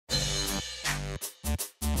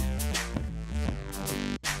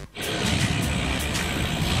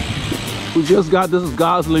We just got, this is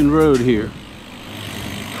Gosling Road here.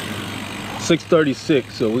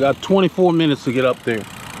 6:36, so we got 24 minutes to get up there.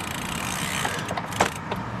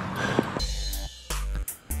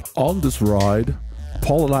 On this ride,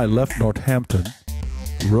 Paul and I left Northampton,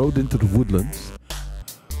 rode into the woodlands.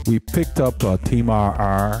 We picked up Team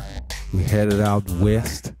RR, we headed out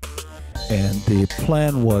west, and the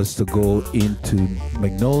plan was to go into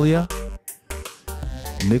Magnolia,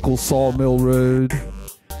 Nichols Sawmill Road.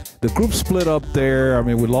 The group split up there. I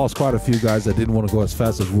mean, we lost quite a few guys that didn't want to go as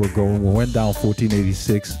fast as we were going. We went down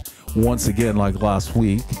 1486 once again like last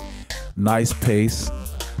week. Nice pace.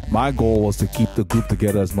 My goal was to keep the group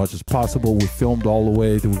together as much as possible. We filmed all the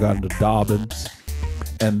way till we got into Dobbins.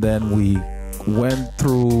 And then we went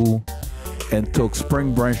through and took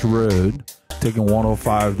Springbranch Road, taking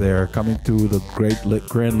 105 there, coming through the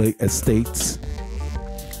Grand Lake Estates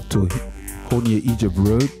to Honia Egypt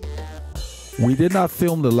Road. We did not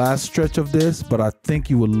film the last stretch of this, but I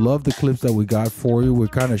think you would love the clips that we got for you. We're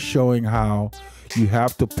kind of showing how you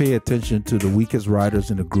have to pay attention to the weakest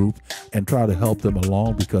riders in the group and try to help them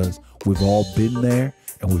along, because we've all been there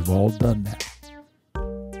and we've all done that.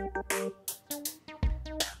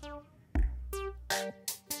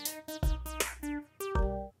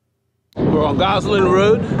 We're on Gosling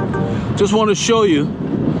Road. Just want to show you,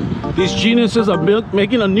 these geniuses are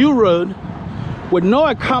making a new road with no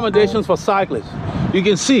accommodations for cyclists. You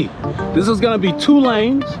can see, this is gonna be 2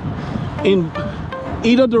 lanes in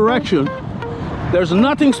either direction. There's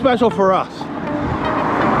nothing special for us.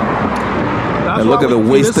 And look at the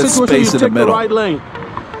wasted space in the middle. The right lane,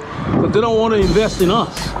 but they don't want to invest in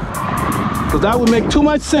us, because that would make too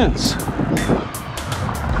much sense.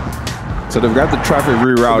 So they've got the traffic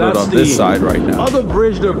rerouted on this side right now. Other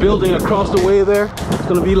bridge they're building across the way there, it's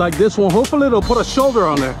gonna be like this one. Hopefully they'll put a shoulder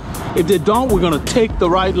on there. If they don't, we're gonna take the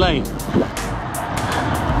right lane.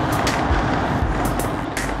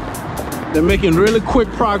 They're making really quick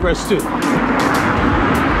progress too.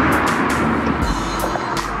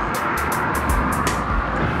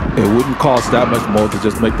 It wouldn't cost that much more to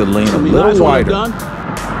just make the lane a little nice wider.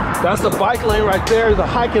 That's the bike lane right there, the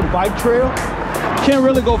hike and bike trail. Can't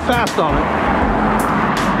really go fast on it.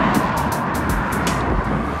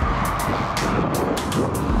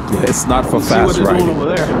 Yeah, it's not for fast riding. Over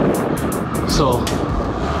there. So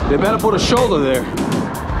they better put a shoulder there.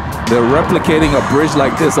 They're replicating a bridge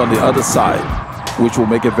like this on the other side, which will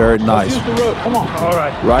make it very nice. Let's use the road. Come on. All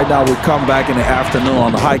right. Right now we come back in the afternoon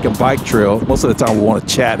on the hike and bike trail. Most of the time we want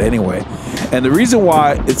to chat anyway. And the reason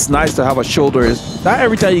why it's nice to have a shoulder is not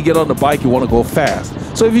every time you get on the bike you want to go fast.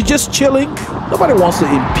 So if you're just chilling, nobody wants to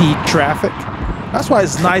impede traffic. That's why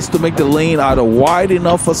it's nice to make the lane either wide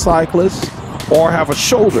enough for cyclists or have a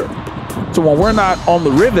shoulder. So when we're not on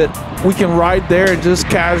the rivet, we can ride there and just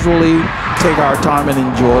casually take our time and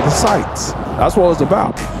enjoy the sights. That's what it's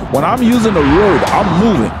about. When I'm using the road, I'm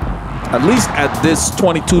moving, at least at this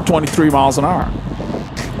 22, 23 miles an hour.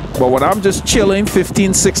 But when I'm just chilling,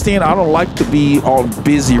 15, 16, I don't like to be on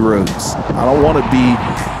busy roads. I don't want to be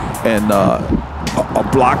in a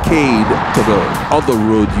blockade to the other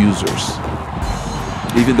road users.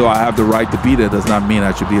 Even though I have the right to be there, does not mean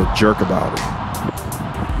I should be a jerk about it.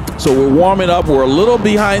 So we're warming up. We're a little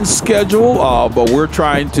behind schedule, but we're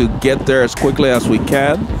trying to get there as quickly as we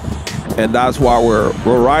can. And that's why we're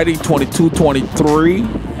riding 22, 23.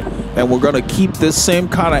 And we're going to keep this same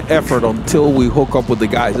kind of effort until we hook up with the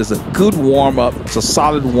guys. It's a good warm-up. It's a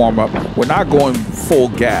solid warm-up. We're not going full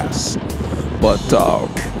gas. But,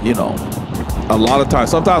 you know, a lot of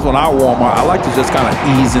times, sometimes when I warm up, I like to just kind of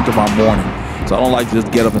ease into my morning. So I don't like to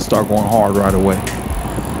just get up and start going hard right away.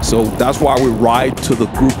 So that's why we ride to the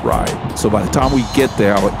group ride. So by the time we get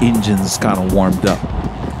there, our engine's kind of warmed up.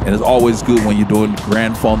 And it's always good when you're doing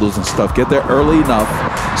grand fondles and stuff. Get there early enough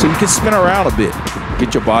so you can spin around a bit.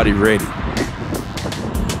 Get your body ready.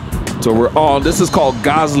 So we're on, this is called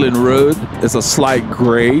Gosling Road. It's a slight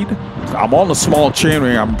grade. I'm on a small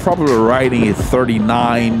chainring. I'm probably riding at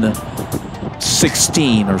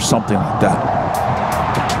 39.16 or something like that.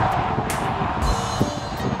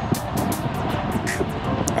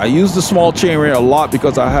 I use the small chainring a lot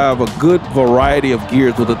because I have a good variety of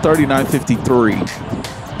gears with the 3953.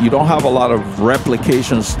 You don't have a lot of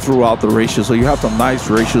replications throughout the ratio, so you have some nice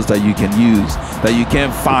ratios that you can use that you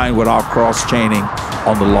can't find without cross-chaining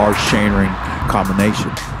on the large chainring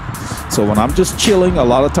combination. So when I'm just chilling, a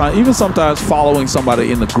lot of times, even sometimes following somebody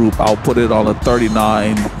in the group, I'll put it on a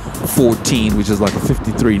 3914, which is like a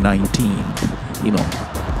 5319, you know.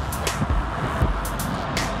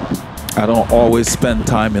 I don't always spend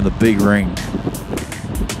time in the big ring.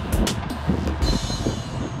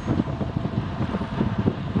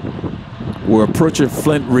 We're approaching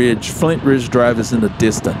Flint Ridge. Flint Ridge Drive is in the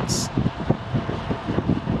distance.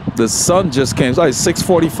 The sun just came. It's like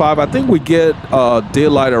 6:45. I think we get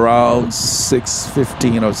daylight around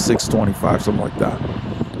 6:15 or 6:25, something like that.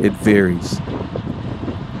 It varies.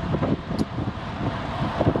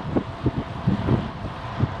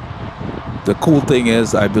 The cool thing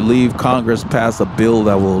is, I believe Congress passed a bill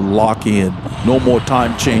that will lock in no more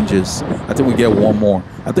time changes. I think we get one more.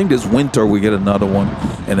 I think this winter we get another one,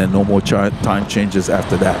 and then no more time changes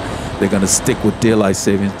after that. They're going to stick with daylight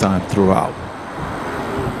savings time throughout.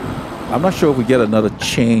 I'm not sure if we get another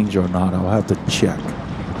change or not. I'll have to check.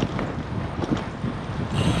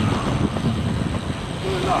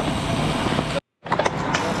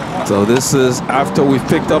 So this is after we've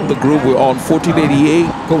picked up the group. We're on 1488,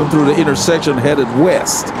 going through the intersection, headed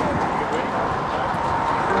west.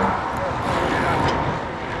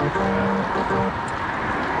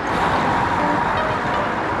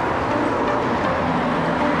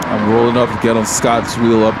 I'm rolling up to get on Scott's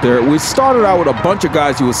wheel up there. We started out with a bunch of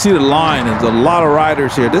guys. You will see the line, and there's a lot of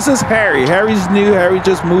riders here. This is Harry. Harry's new. Harry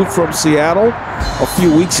just moved from Seattle a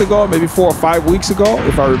few weeks ago, maybe 4 or 5 weeks ago,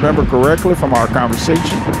 if I remember correctly from our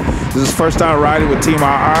conversation. This is his first time riding with Team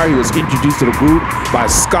RR. He was introduced to the group by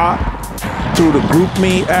Scott through the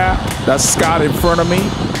GroupMe app. That's Scott in front of me.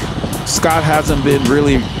 Scott hasn't been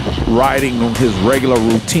really riding his regular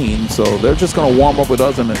routine, so they're just going to warm up with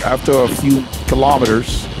us, and after a few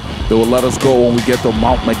kilometers, they will let us go when we get to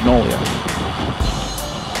Mount Magnolia.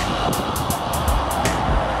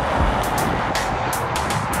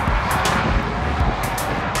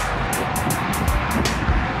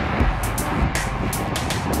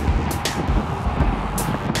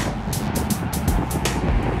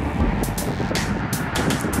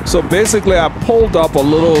 So basically, I pulled up a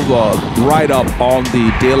little write-up on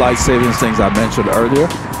the daylight savings things I mentioned earlier.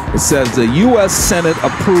 It says the U.S. Senate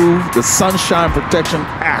approved the Sunshine Protection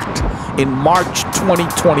Act in March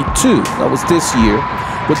 2022, that was this year,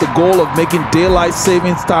 with the goal of making daylight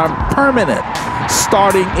savings time permanent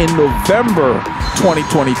starting in November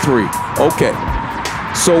 2023. Okay,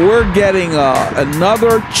 so we're getting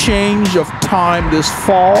another change of time this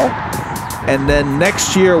fall, and then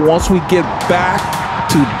next year, once we get back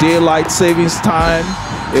to daylight savings time,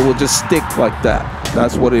 it will just stick like that.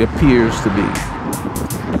 That's what it appears to be.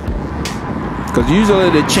 Because usually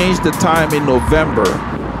they change the time in November,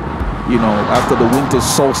 you know, after the winter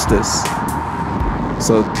solstice.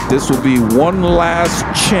 So this will be one last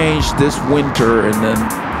change this winter, and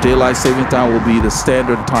then daylight saving time will be the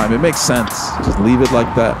standard time. It makes sense. Just leave it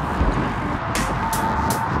like that.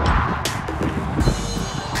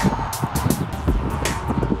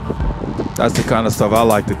 That's the kind of stuff I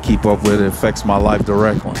like to keep up with. It affects my life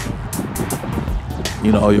directly.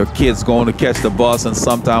 You know, your kids going to catch the bus, and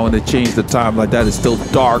sometime when they change the time like that, it's still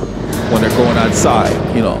dark when they're going outside,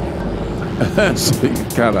 you know. So you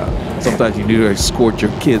kind of, sometimes you need to escort your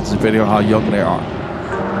kids depending on how young they are.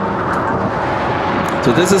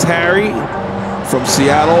 So this is Harry from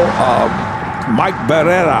Seattle. Mike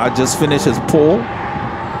Barrera just finished his pull.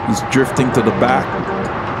 He's drifting to the back.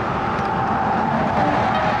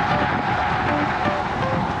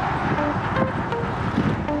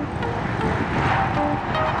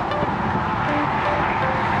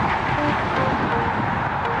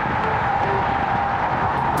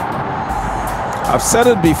 I've said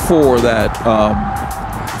it before that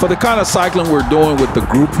for the kind of cycling we're doing with the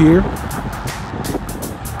group here,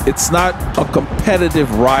 it's not a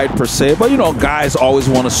competitive ride per se, but you know, guys always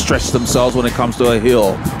want to stretch themselves when it comes to a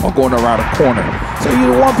hill or going around a corner. So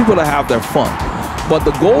you want people to have their fun. But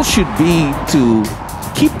the goal should be to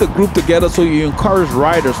keep the group together so you encourage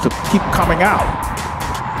riders to keep coming out.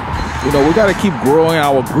 You know, we got to keep growing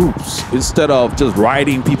our groups instead of just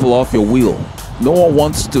riding people off your wheel. No one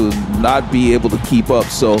wants to not be able to keep up.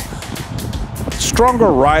 So stronger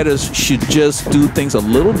riders should just do things a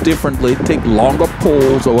little differently, take longer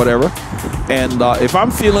pulls or whatever. And if I'm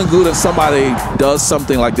feeling good and somebody does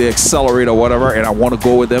something like the accelerate or whatever, and I want to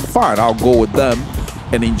go with them, fine, I'll go with them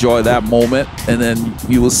and enjoy that moment. And then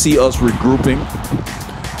you will see us regrouping.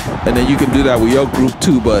 And then you can do that with your group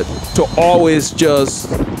too. But to always just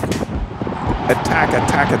attack.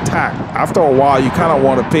 After a while, you kind of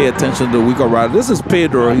want to pay attention to the weaker rider. This is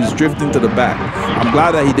Pedro. He's drifting to the back. I'm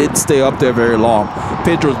glad that he didn't stay up there very long.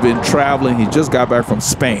 Pedro's been traveling. He just got back from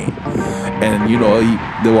Spain. And, you know,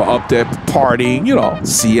 they were up there partying, you know,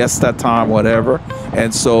 siesta time, whatever.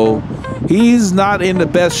 And so he's not in the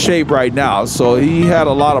best shape right now. So he had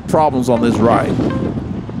a lot of problems on this ride.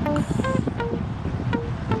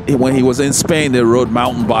 When he was in Spain, they rode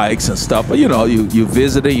mountain bikes and stuff. But, you know, you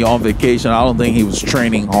visited, you're on vacation. I don't think he was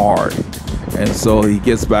training hard. And so he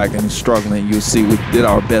gets back and he's struggling. You'll see we did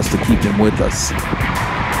our best to keep him with us.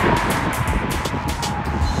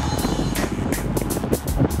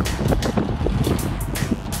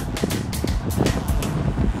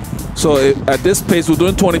 So at this pace, we're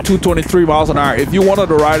doing 22, 23 miles an hour. If you're one of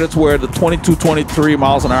the riders where the 22, 23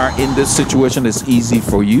 miles an hour in this situation is easy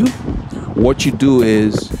for you, what you do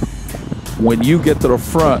is when you get to the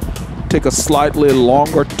front, take a slightly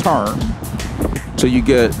longer turn so you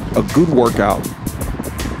get a good workout.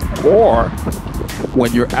 Or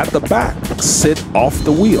when you're at the back, sit off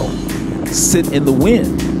the wheel, sit in the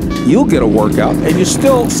wind. You'll get a workout and you're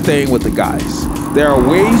still staying with the guys. There are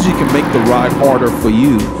ways you can make the ride harder for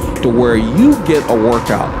you to where you get a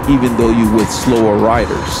workout even though you're with slower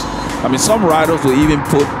riders. I mean, some riders will even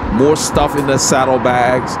put more stuff in their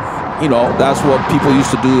saddlebags. You know, that's what people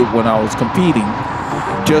used to do when I was competing.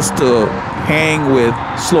 Just to hang with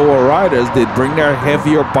slower riders, they'd bring their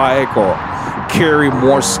heavier bike or carry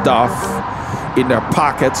more stuff in their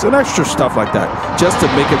pockets and extra stuff like that, just to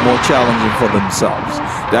make it more challenging for themselves.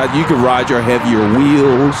 That you can ride your heavier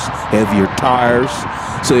wheels, heavier tires.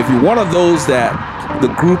 So if you're one of those that the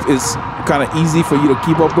group is kind of easy for you to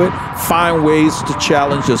keep up with, find ways to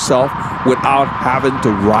challenge yourself without having to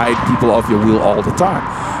ride people off your wheel all the time.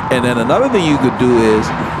 And then another thing you could do is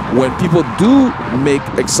when people do make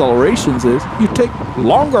accelerations is you take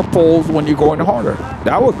longer pulls when you're going harder.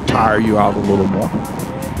 That will tire you out a little more.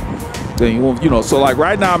 Then you won't, you know, so like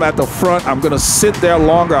right now I'm at the front, I'm gonna sit there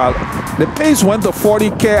longer. The pace went to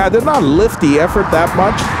 40K. I did not lift the effort that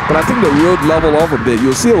much, but I think the road leveled off a bit.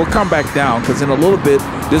 You'll see it will come back down because in a little bit,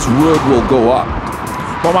 this road will go up.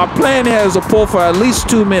 But my plan here is to pull for at least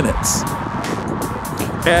 2 minutes.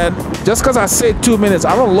 And just because I say 2 minutes,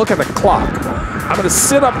 I don't look at the clock. I'm gonna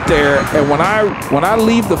sit up there, and when I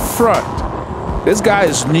leave the front, this guy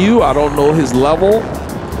is new, I don't know his level.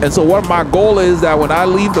 And so what my goal is that when I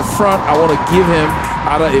leave the front, I want to give him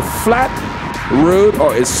either a flat road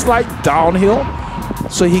or a slight downhill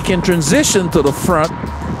so he can transition to the front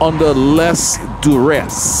under less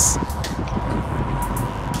duress.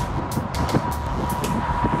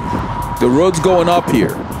 The road's going up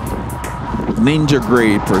here. Ninja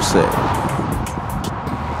grade per se.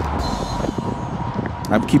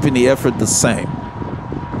 I'm keeping the effort the same.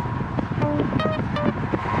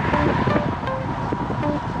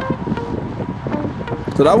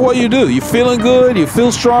 So that's what you do. You're feeling good, you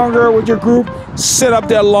feel stronger with your group, sit up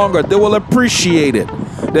there longer. They will appreciate it.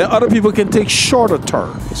 Then other people can take shorter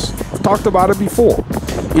turns. I've talked about it before.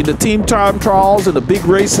 In the team time trials, in the big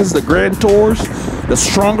races, the grand tours, the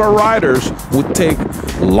stronger riders would take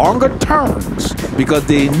longer turns because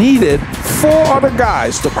they needed 4 other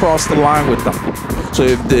guys to cross the line with them. So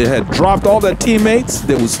if they had dropped all their teammates,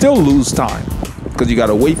 they would still lose time because you got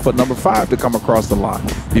to wait for number 5 to come across the line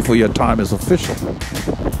before your time is official.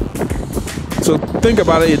 So think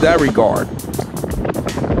about it in that regard.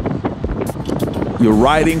 You're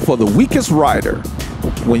riding for the weakest rider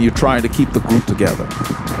when you're trying to keep the group together.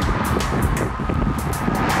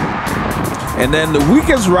 And then the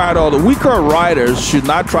weakest rider or the weaker riders should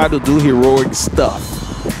not try to do heroic stuff.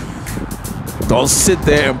 Don't sit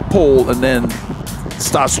there and pull and then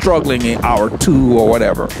start struggling in hour 2 or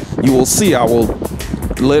whatever. You will see, I will,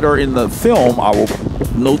 later in the film, I will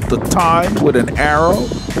note the time with an arrow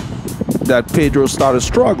that Pedro started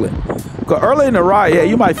struggling. Because early in the ride, yeah,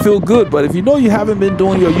 you might feel good, but if you know you haven't been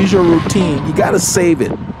doing your usual routine, you got to save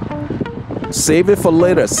it. Save it for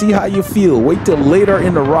later. See how you feel. Wait till later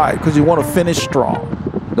in the ride because you want to finish strong.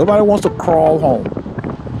 Nobody wants to crawl home.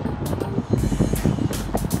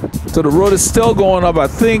 So the road is still going up. I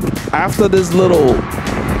think after this little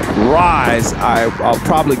rise, I'll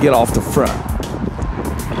probably get off the front.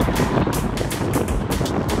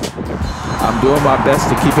 I'm doing my best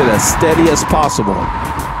to keep it as steady as possible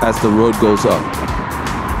as the road goes up.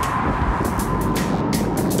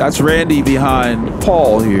 That's Randy behind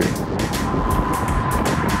Paul here.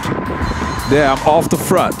 There, I'm off the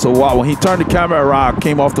front. So when he turned the camera around, I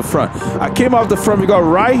came off the front. I came off the front. We go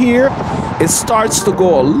right here. It starts to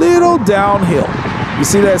go a little downhill. You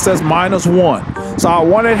see that it says -1. So I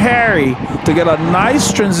wanted Harry to get a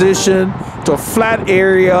nice transition to a flat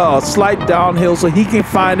area, a slight downhill, so he can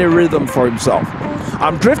find a rhythm for himself.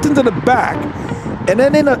 I'm drifting to the back, and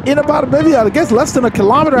then in about maybe I guess less than a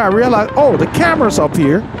kilometer, I realized, oh, the camera's up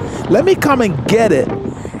here. Let me come and get it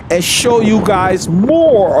and show you guys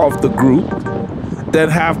more of the group than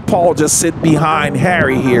have Paul just sit behind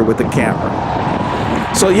Harry here with the camera.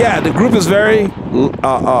 So yeah, the group is very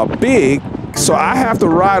big, So I have to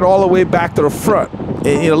ride all the way back to the front. And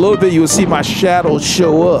in a little bit, you'll see my shadow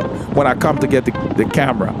show up when I come to get the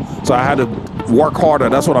camera. So I had to work harder.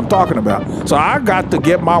 That's what I'm talking about. So I got to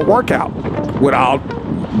get my workout without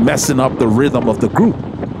messing up the rhythm of the group.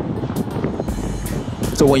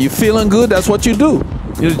 So when you're feeling good, that's what you do.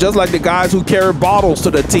 It's just like the guys who carry bottles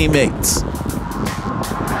to their teammates.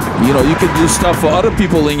 You know, you can do stuff for other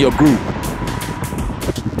people in your group.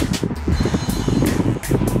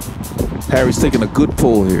 Harry's taking a good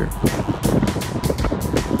pull here.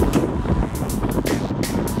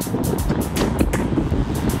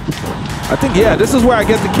 I think, yeah, this is where I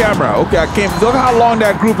get the camera. Okay, I came, look how long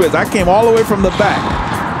that group is. I came all the way from the back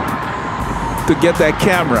to get that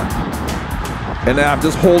camera. And then I'm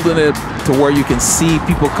just holding it to where you can see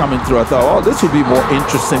people coming through. I thought, oh, this would be more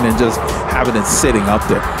interesting than just having it sitting up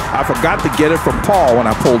there. I forgot to get it from Paul when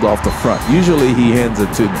I pulled off the front. Usually he hands it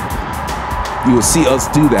to me. You will see us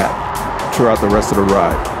do that throughout the rest of the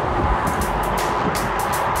ride.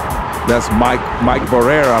 That's Mike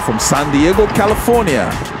Barrera from San Diego, California.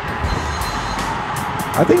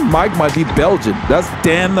 I think Mike might be Belgian. That's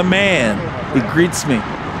Dan the man. He greets me.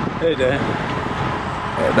 Hey, Dan.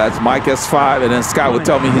 That's Mike S5, and then Scott would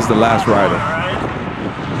tell me he's the last rider.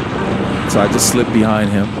 So I just slipped behind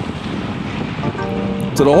him.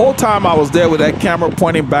 So the whole time I was there with that camera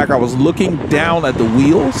pointing back, I was looking down at the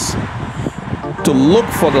wheels to look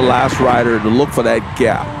for the last rider, to look for that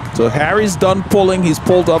gap. So Harry's done pulling. He's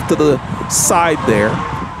pulled up to the side there.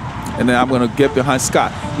 And then I'm going to get behind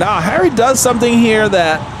Scott. Now, Harry does something here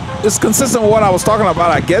that is consistent with what I was talking about.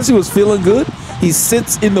 I guess he was feeling good. He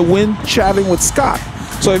sits in the wind chatting with Scott.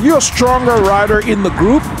 So if you're a stronger rider in the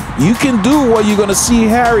group, you can do what you're going to see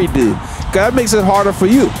Harry do. That makes it harder for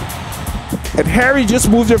you. And Harry just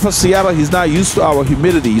moved here from Seattle. He's not used to our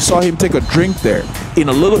humidity. You saw him take a drink there. In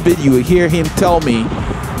a little bit, you will hear him tell me,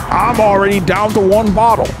 I'm already down to one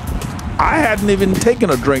bottle. I hadn't even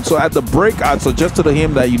taken a drink. So at the break, I suggested to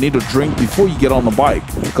him that you need to drink before you get on the bike,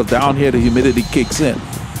 because down here, the humidity kicks in.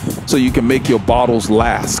 So you can make your bottles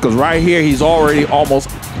last. Because right here, he's already almost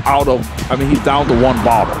out of, he's down to one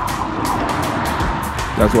bottle.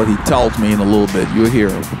 That's what he tells me in a little bit. You'll hear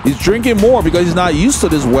him. He's drinking more because he's not used to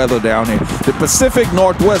this weather down here. The Pacific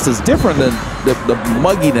Northwest is different than the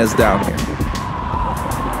mugginess down here.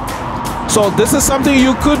 So this is something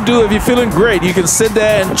you could do if you're feeling great. You can sit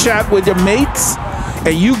there and chat with your mates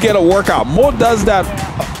and you get a workout. Mo does that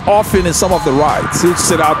often in some of the rides. He'll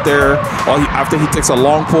sit out there, or after he takes a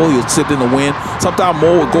long pull, he'll sit in the wind. Sometimes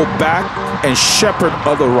Mo will go back and shepherd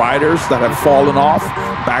other riders that have fallen off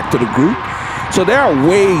back to the group. So there are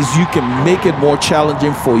ways you can make it more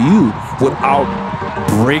challenging for you without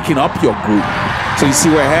breaking up your group. So you see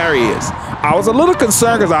where Harry is. I was a little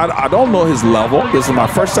concerned because I don't know his level. This is my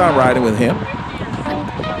first time riding with him.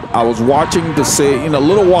 I was watching to say, in a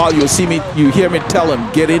little while, you hear me tell him,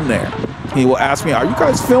 get in there. He will ask me, are you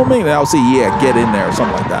guys filming? And I'll say, yeah, get in there, or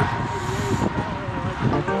something like that.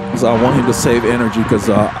 So I want him to save energy because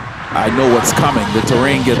I know what's coming. The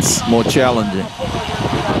terrain gets more challenging.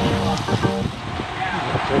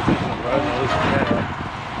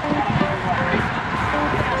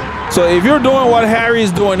 So if you're doing what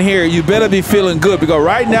Harry's doing here, you better be feeling good, because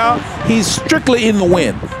right now he's strictly in the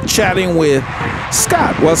wind, chatting with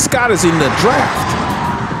Scott. Well, Scott is in the draft.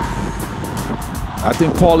 I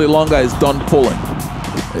think Paulie Longa is done pulling.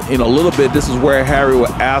 In a little bit, this is where Harry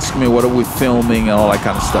will ask me, what are we filming and all that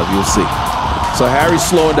kind of stuff. You'll see. So Harry's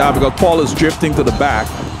slowing down because Paul is drifting to the back.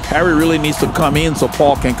 Harry really needs to come in so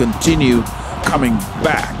Paul can continue coming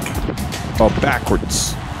back or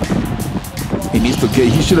backwards. He needs to get,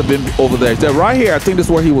 he should have been over there. Right here, I think this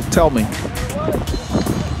is where he will tell me.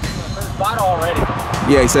 Bottle already.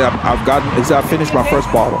 Yeah, he said, he said, I finished my first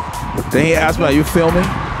bottle. Then he asked me, are you filming?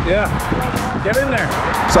 Yeah, get in there.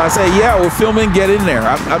 So I said, yeah, we're filming, get in there.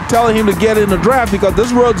 I'm telling him to get in the draft because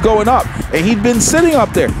this road's going up. And he'd been sitting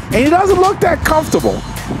up there. And he doesn't look that comfortable.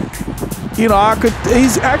 You know,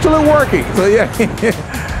 he's actually working. So yeah,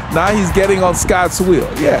 now he's getting on Scott's wheel.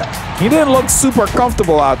 Yeah, he didn't look super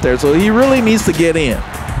comfortable out there. So he really needs to get in.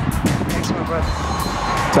 Thanks, my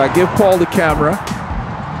brother. So I give Paul the camera.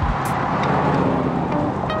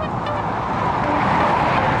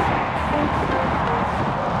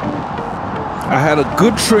 I had a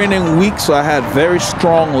good training week, so I had very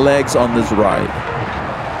strong legs on this ride.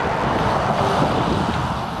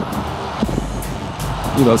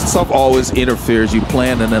 You know, stuff always interferes. You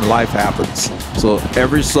plan and then life happens. So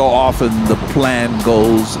every so often the plan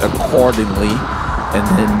goes accordingly, and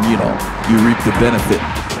then, you know, you reap the benefit.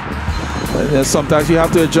 And then sometimes you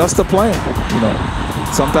have to adjust the plan, you know.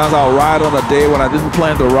 Sometimes I'll ride on a day when I didn't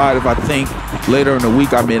plan to ride. If I think later in the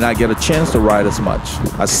week I may not get a chance to ride as much,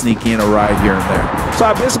 I sneak in a ride here and there. So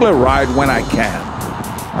I basically ride when I can.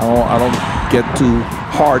 I don't get too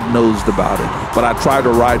hard-nosed about it, but I try to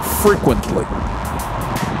ride frequently.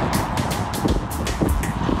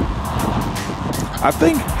 I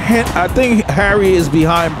think Harry is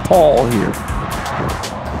behind Paul here.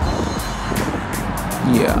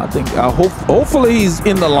 Yeah, I think hopefully he's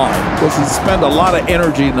in the line, because he spent a lot of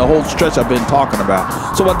energy in the whole stretch I've been talking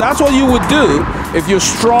about. So, but that's what you would do if you're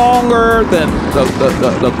stronger than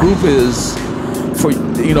the group is. For,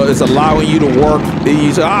 you know, it's allowing you to work.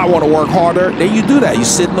 You say, I want to work harder. Then you do that. You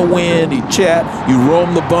sit in the wind, you chat, you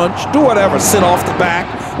roam the bunch, do whatever. Sit off the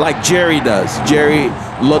back like Jerry does. Jerry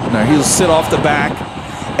Lutner, he'll sit off the back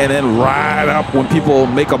and then ride up when people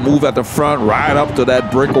make a move at the front, ride up to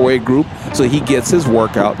that breakaway group so he gets his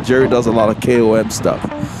workout. Jerry does a lot of KOM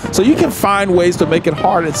stuff. So you can find ways to make it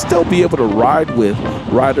hard and still be able to ride with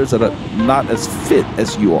riders that are not as fit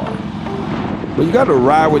as you are. But you got to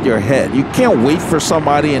ride with your head. You can't wait for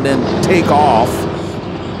somebody and then take off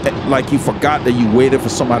like you forgot that you waited for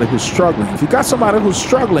somebody who's struggling. If you got somebody who's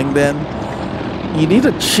struggling, then you need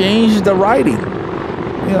to change the riding.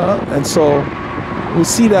 You know, and so we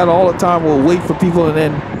see that all the time. We'll wait for people and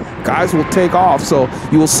then guys will take off. So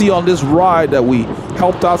you will see on this ride that we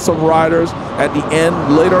helped out some riders. At the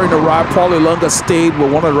end, later in the ride, Paulie Lunga stayed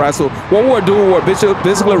with one of the riders. So what we're doing, we're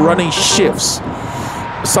basically running shifts.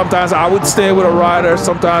 Sometimes I would stay with a rider.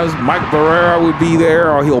 Sometimes Mike Barrera would be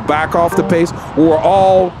there, or he'll back off the pace. We're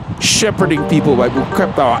all shepherding people. Like we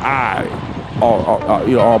kept our eye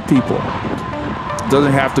on people. It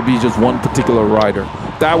doesn't have to be just one particular rider.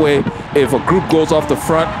 That way, if a group goes off the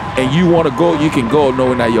front and you want to go, you can go,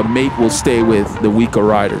 knowing that your mate will stay with the weaker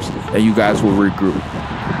riders, and you guys will regroup.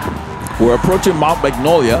 We're approaching Mount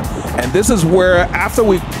Magnolia, and this is where, after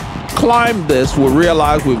we climb this, we'll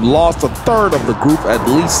realize we've lost a third of the group at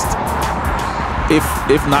least,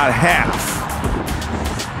 if not half.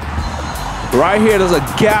 Right here, there's a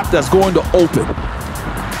gap that's going to open.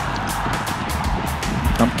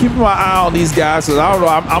 I'm keeping my eye on these guys, because I don't know.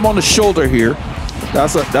 I'm on the shoulder here.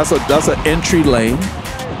 That's an entry lane,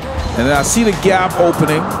 and then I see the gap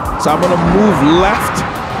opening, so I'm going to move left.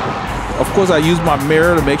 Of course, I use my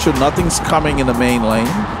mirror to make sure nothing's coming in the main lane.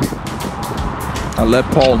 I let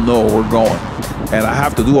Paul know we're going, and I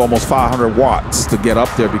have to do almost 500 watts to get up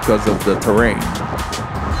there because of the terrain.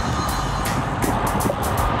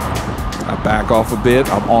 I back off a bit.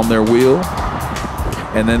 I'm on their wheel,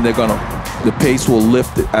 and then the pace will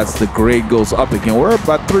lift as the grade goes up again. We're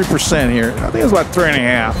about 3% here. I think it's about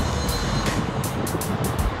 3.5.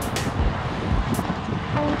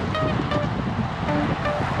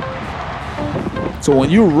 So when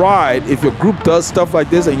you ride, if your group does stuff like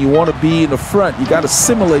this and you want to be in the front, you got to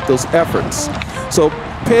simulate those efforts. So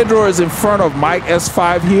Pedro is in front of Mike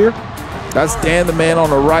S5 here. That's Dan the man on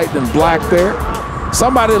the right in black there.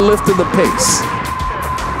 Somebody lifted the pace.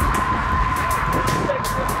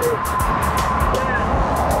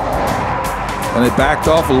 And they backed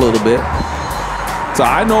off a little bit. So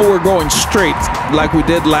I know we're going straight like we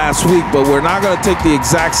did last week, but we're not going to take the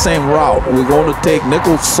exact same route. We're going to take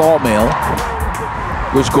Nichols Sawmill,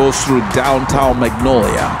 which goes through downtown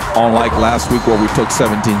Magnolia, unlike last week where we took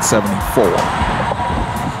 1774.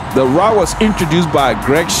 The route was introduced by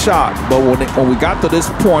Greg Schott, but when we got to this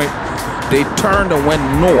point, they turned and went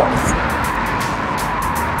north.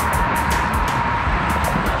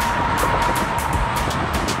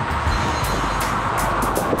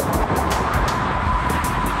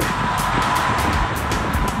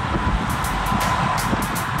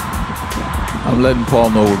 I'm letting Paul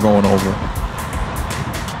know we're going over.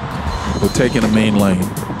 We're taking the main lane.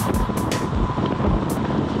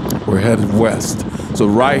 We're headed west. So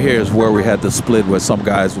right here is where we had the split where some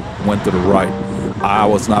guys went to the right. I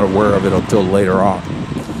was not aware of it until later on,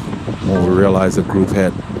 when we realized the group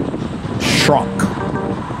had shrunk.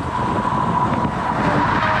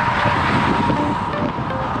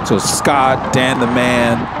 So Scott, Dan the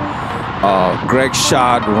man, Greg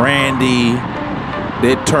Schott, Randy,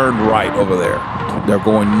 they turned right over there. They're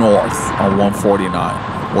going north on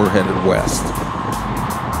 149. We're headed west.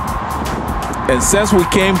 And since we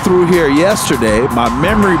came through here yesterday, my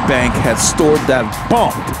memory bank had stored that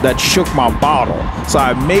bump that shook my bottle. So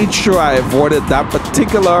I made sure I avoided that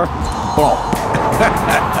particular bump.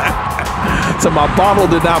 So my bottle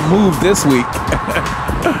did not move this week.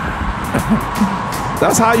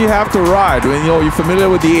 That's how you have to ride. When you're familiar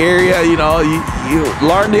with the area, you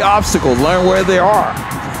learn the obstacles, learn where they are,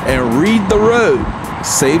 and read the road.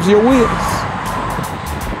 Saves your wheels.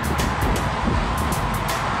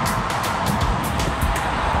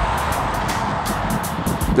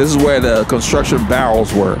 This is where the construction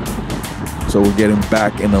barrels were. So we're getting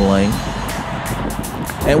back in the lane.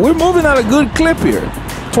 And we're moving at a good clip here.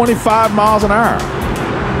 25 miles an hour.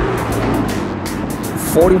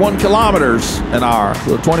 41 kilometers an hour.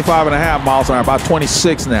 So 25 and a half miles an hour, about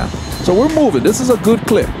 26 now. So we're moving. This is a good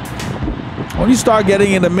clip. When you start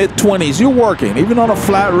getting in the mid-20s, you're working. Even on a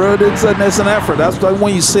flat road, it's an effort. That's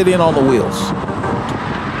when you sit in on the wheels.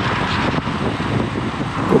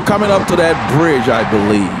 We're coming up to that bridge, I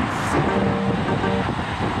believe,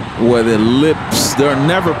 where the lips, they're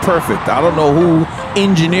never perfect. I don't know who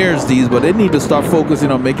engineers these, but they need to start focusing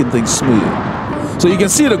on making things smooth. So you can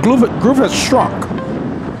see the group has shrunk.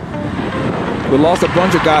 We lost a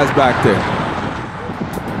bunch of guys back there.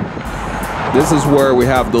 This is where we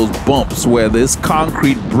have those bumps where this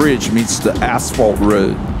concrete bridge meets the asphalt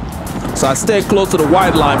road. So I stayed close to the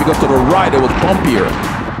white line because to the right it was bumpier.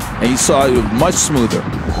 And you saw it was much smoother.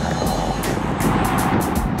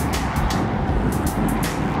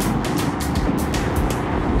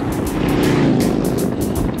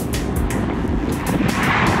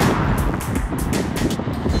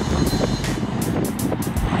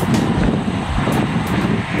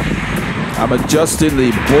 I'm adjusting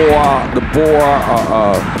the bore.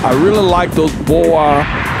 I really like those bore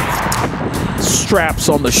straps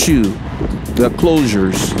on the shoe, the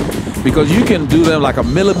closures, because you can do them like a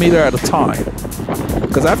millimeter at a time.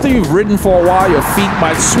 Because after you've ridden for a while, your feet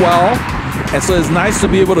might swell, and so it's nice to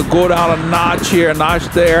be able to go down a notch here, a notch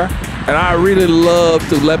there. And I really love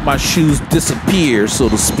to let my shoes disappear, so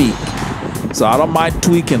to speak. So I don't mind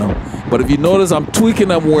tweaking them. But if you notice, I'm tweaking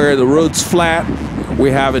them where the road's flat. We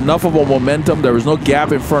have enough of a momentum. There is no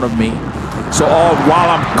gap in front of me. So while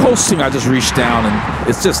I'm coasting, I just reach down, and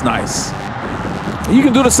it's just nice. You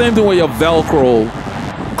can do the same thing with your Velcro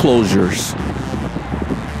closures.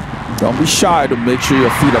 Don't be shy to make sure your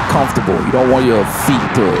feet are comfortable. You don't want your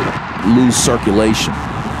feet to lose circulation.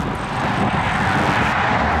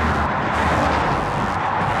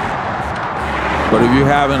 But if you're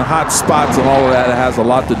having hot spots and all of that, it has a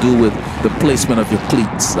lot to do with the placement of your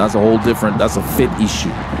cleats. That's a whole different, that's a fit issue.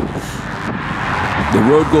 The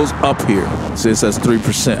road goes up here, so it says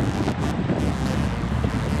 3%.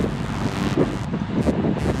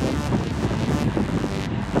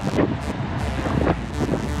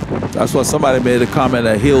 That's why somebody made a comment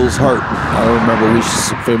that hills hurt. I don't remember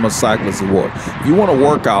which famous cyclist it was. If you want to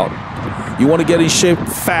work out, you want to get in shape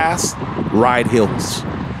fast, ride hills.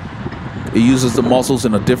 It uses the muscles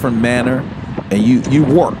in a different manner, and you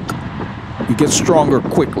work. You get stronger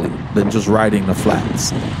quickly than just riding the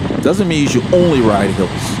flats. Doesn't mean you should only ride hills.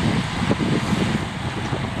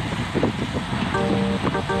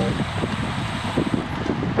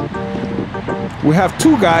 We have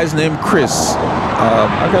two guys named Chris.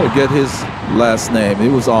 I gotta get his last name. It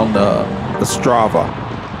was on the Strava.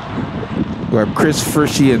 We have Chris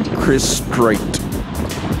Frishy and Chris Straight.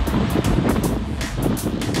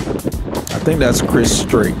 I think that's Chris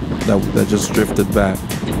Straight that just drifted back.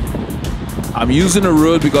 I'm using the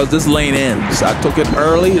road because this lane ends. I took it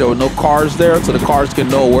early. There were no cars there, so the cars can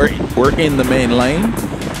know we're in the main lane,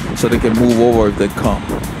 so they can move over if they come.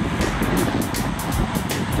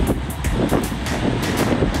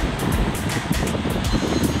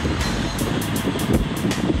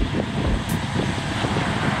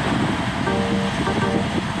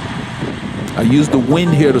 I use the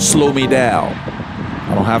wind here to slow me down.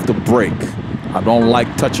 I don't have to brake. I don't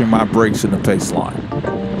like touching my brakes in the pace line.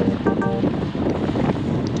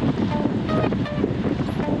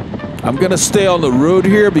 I'm gonna stay on the road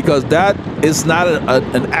here because that is not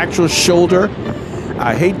an actual shoulder.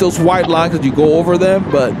 I hate those white lines because you go over them,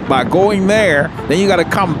 but by going there, then you gotta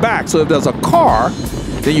come back. So if there's a car,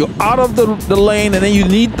 then you're out of the lane, and then you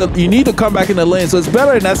need to come back in the lane. So it's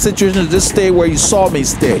better in that situation to just stay where you saw me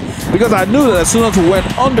stay, because I knew that as soon as we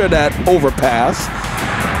went under that overpass,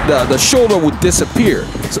 the shoulder would disappear.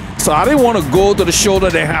 So I didn't want to go to the shoulder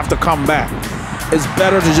and then have to come back. It's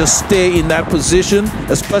better to just stay in that position,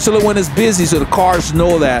 especially when it's busy, so the cars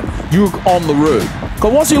know that you're on the road.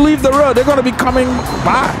 Because once you leave the road, they're going to be coming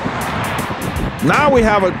by. Now we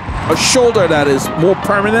have a shoulder that is more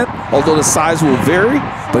permanent, although the size will vary,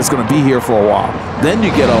 but it's going to be here for a while. Then you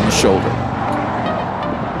get on the shoulder.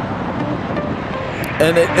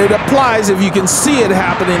 And it applies if you can see it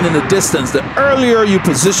happening in the distance. The earlier you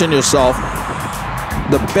position yourself,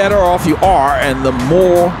 the better off you are, and the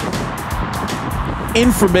more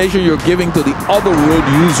information you're giving to the other road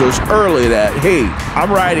users early that, hey, I'm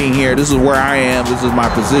riding here, this is where I am, this is my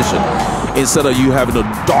position, instead of you having to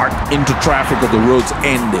dart into traffic of the road's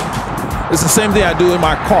ending. It's the same thing I do in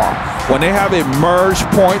my car. When they have a merge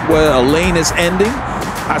point where a lane is ending,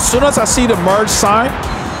 as soon as I see the merge sign,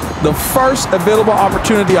 the first available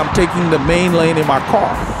opportunity, I'm taking the main lane in my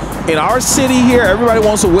car. In our city here, everybody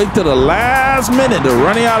wants to wait till the last minute. They're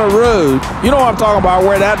running out of road. You know what I'm talking about,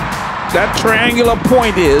 where that triangular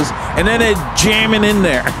point is, and then they're jamming in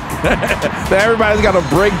there. Everybody's got a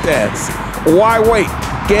break dance. Why wait?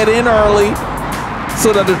 Get in early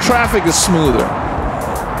so that the traffic is smoother.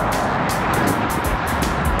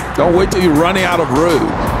 Don't wait till you're running out of road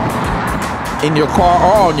in your car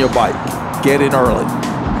or on your bike. Get in early.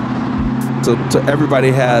 So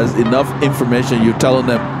everybody has enough information. You're telling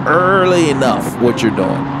them early enough what you're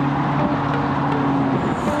doing.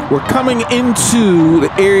 We're coming into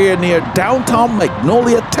the area near downtown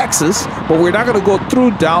Magnolia, Texas, but we're not going to go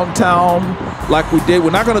through downtown like we did. We're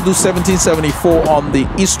not going to do 1774 on the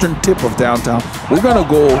eastern tip of downtown. We're going to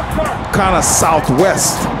go kind of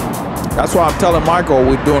southwest. That's why I'm telling Michael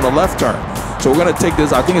we're doing a left turn. So we're going to take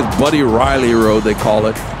this, I think it's Buddy Riley Road, they call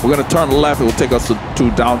it. We're going to turn left. It will take us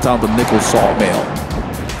to downtown, the Nichols Sawmill.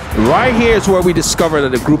 Right here is where we discovered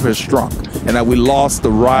that the group has shrunk and that we lost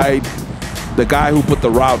the ride. The guy who put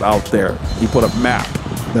the route out there, he put a map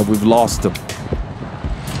that we've lost him.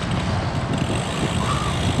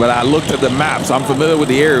 But I looked at the maps. I'm familiar with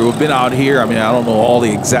the area. We've been out here. I mean, I don't know all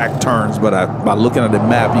the exact turns, but by looking at the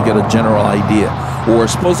map, you get a general idea. We were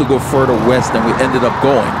supposed to go further west than we ended up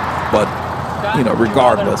going, but you know,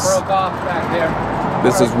 regardless, broke off back there.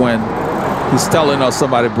 this is when he's telling us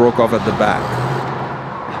somebody broke off at the back.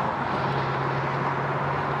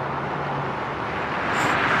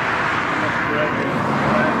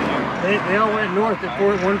 They all went north at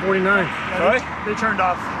 149. Sorry? They turned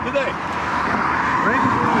off. Did they?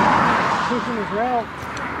 Pushing his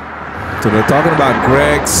route. So they're talking about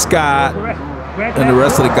Greg, Scott, and the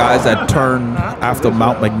rest of the guys that turned after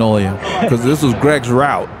Mount Magnolia, because this was Greg's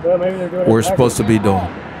route we're supposed to be doing.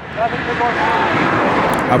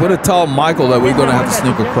 I'm going to tell Michael that we're going to have to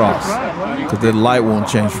sneak across because the light won't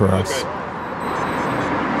change for us.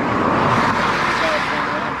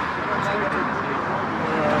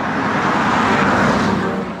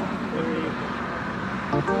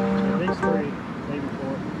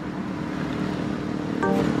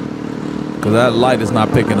 Because that light is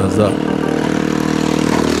not picking us up.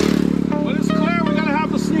 When it's clear, we're going to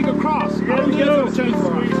have to sneak across. I don't think it's going to change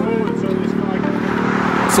for us.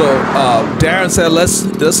 So Darren said,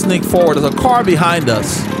 let's sneak forward. There's a car behind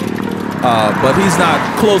us, but he's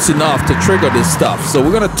not close enough to trigger this stuff. So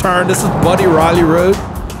we're going to turn. This is Buddy Riley Road.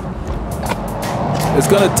 It's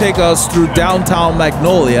going to take us through downtown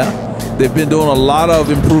Magnolia. They've been doing a lot of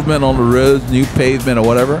improvement on the roads, new pavement or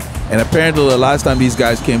whatever. And apparently the last time these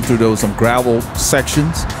guys came through, there was some gravel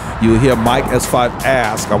sections. You'll hear Mike S5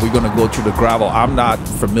 ask, are we going to go through the gravel? I'm not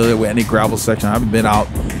familiar with any gravel section. I haven't been out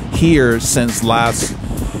here since last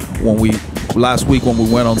week when we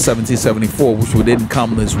went on 1774, which we didn't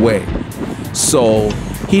come this way. So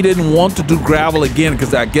he didn't want to do gravel again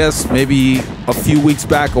because I guess maybe a few weeks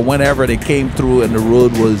back or whenever they came through and the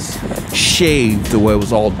road was shaved the way it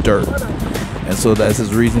was all dirt. And so that's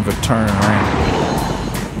his reason for turning around.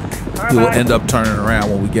 We'll end up turning around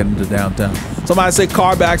when we get into downtown. Somebody say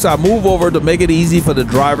car back, so I move over to make it easy for the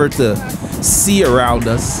driver to see around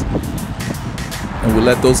us. And we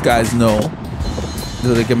let those guys know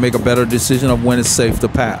so they can make a better decision of when it's safe to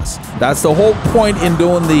pass. That's the whole point in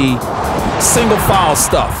doing the single file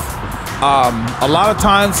stuff. A lot of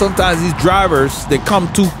times, sometimes these drivers, they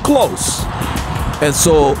come too close. And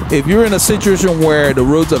so if you're in a situation where the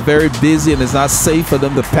roads are very busy and it's not safe for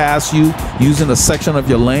them to pass you using a section of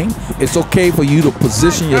your lane, it's okay for you to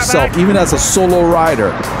position yourself, even as a solo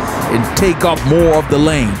rider, and take up more of the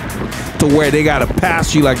lane to where they got to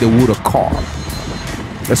pass you like they would a car.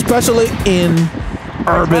 Especially in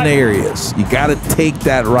urban areas, you got to take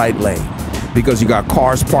that right lane because you got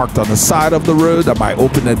cars parked on the side of the road that might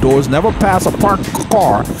open their doors. Never pass a parked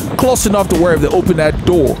car close enough to where if they open that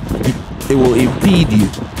door, it will impede you.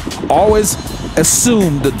 Always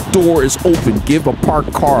assume the door is open. Give a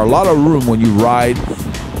parked car a lot of room when you ride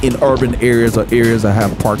in urban areas or areas that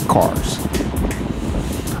have parked cars.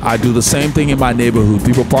 I do the same thing in my neighborhood.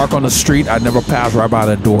 People park on the street, I never pass right by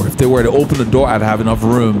that door. If they were to open the door, I'd have enough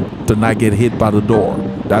room to not get hit by the door.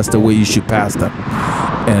 That's the way you should pass them.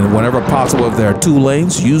 And whenever possible, if there are two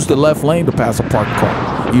lanes, use the left lane to pass a parked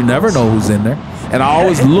car. You never know who's in there. And I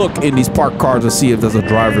always look in these parked cars to see if there's a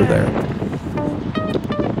driver there.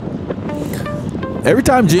 Every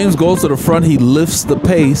time James goes to the front, he lifts the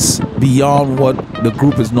pace beyond what the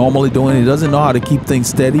group is normally doing. He doesn't know how to keep things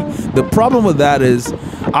steady. The problem with that is,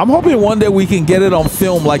 I'm hoping one day we can get it on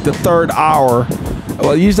film like the third hour.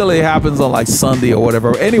 Well, usually it happens on like Sunday or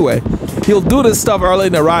whatever. Anyway, he'll do this stuff early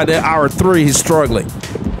in the ride. At hour 3, he's struggling.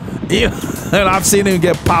 Yeah. And I've seen him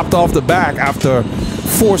get popped off the back after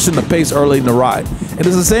forcing the pace early in the ride. And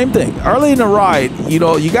it's the same thing. Early in the ride, you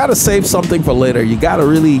know, you got to save something for later. You got to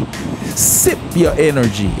really sip your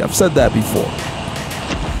energy. I've said that before.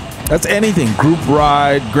 That's anything, group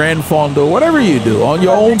ride, grand fondo, whatever you do, on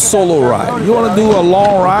your own solo ride. You want to do a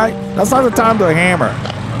long ride? That's not the time to hammer.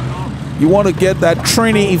 You want to get that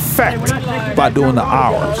training effect by doing the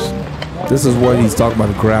hours. This is what he's talking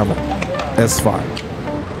about, the gravel S5.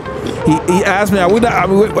 He asked me,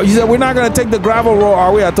 he said, we're not going to take the gravel road,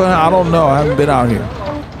 are we? I told him, I don't know. I haven't been out here.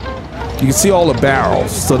 You can see all the barrels.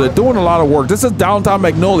 So they're doing a lot of work. This is downtown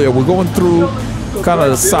Magnolia. We're going through kind of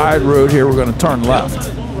the side road here. We're going to turn left.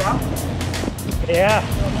 Yeah.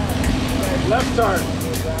 Left turn.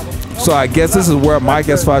 So I guess this is where Mike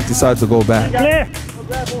S5 decides to go back.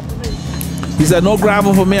 He said, no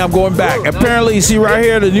gravel for me, I'm going back. Apparently, you see right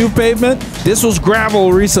here, the new pavement, this was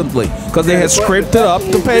gravel recently because they had scraped it up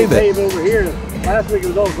to pave it. Over here. Last week it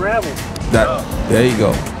was all gravel. There you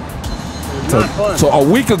go. So a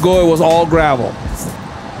week ago, it was all gravel.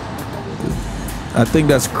 I think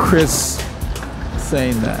that's Chris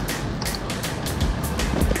saying that.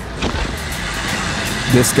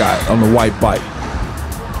 This guy on the white bike.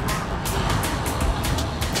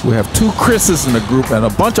 We have two Chris's in the group and a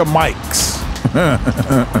bunch of Mikes.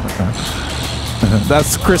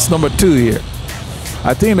 That's Chris number 2 here.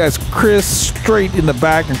 I think that's Chris straight in the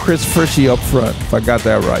back and Chris Frishy up front, if I got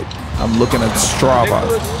that right. I'm looking at Strava.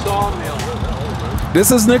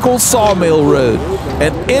 This is Nichols Sawmill Road,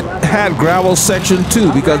 and it had gravel section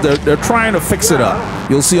too because they're trying to fix it up.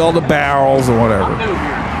 You'll see all the barrels and whatever.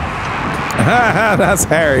 That's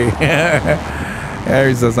Harry.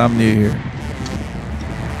 Harry says, I'm new here.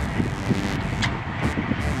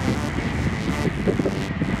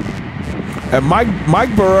 And Mike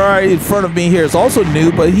Barrera in front of me here is also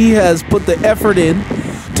new, but he has put the effort in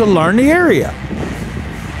to learn the area.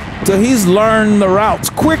 So he's learned the routes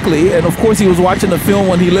quickly, and of course he was watching the film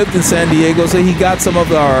when he lived in San Diego, so he got some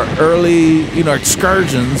of our early,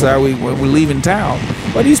 excursions that when we leave in town.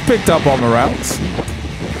 But he's picked up on the routes.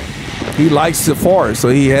 He likes the forest, so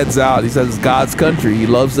he heads out. He says it's God's country. He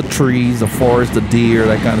loves the trees, the forest, the deer,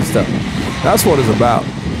 that kind of stuff. That's what it's about.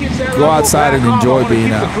 Go outside and enjoy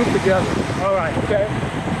being out. All right. Okay.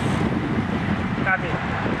 Copy.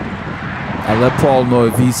 I let Paul know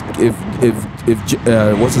if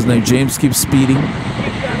what's his name, James keeps speeding.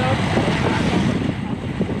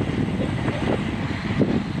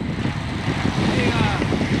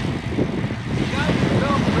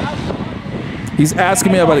 He's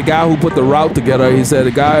asking me about a guy who put the route together. He said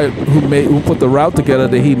a guy who put the route together,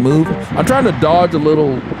 did he move? I'm trying to dodge a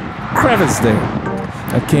little crevice there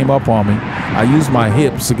that came up on me. I used my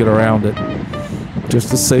hips to get around it just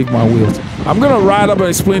to save my wheels. I'm gonna ride up and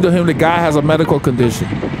explain to him the guy has a medical condition.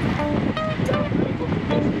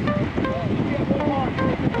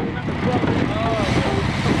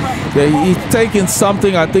 Yeah, he's taking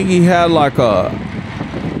something. I think he had like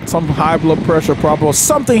some high blood pressure problem or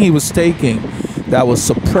something he was taking that was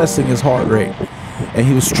suppressing his heart rate, and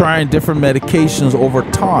he was trying different medications over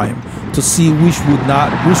time to see which one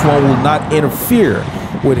would not interfere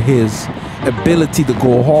with his ability to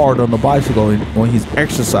go hard on the bicycle when he's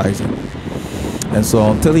exercising. And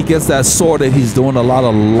so until he gets that sorted, he's doing a lot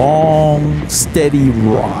of long, steady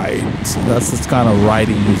rides. That's the kind of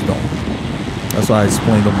riding he's doing. That's what I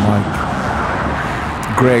explained to Mike.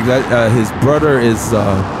 Greg, his brother is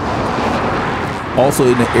also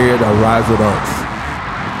in the area that rides with us.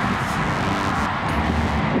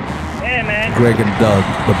 Hey, man. Greg and Doug,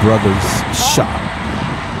 the brothers, shot.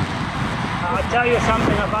 I'll tell you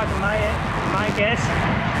something about my guess.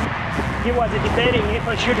 He was debating if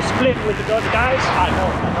I should split with those guys. I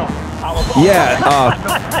know. Yeah.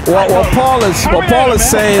 What Paul is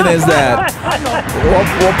saying is that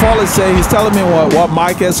what Paul is saying. He's telling me what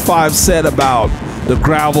Mike S5 said about the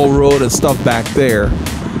gravel road and stuff back there,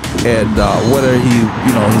 and whether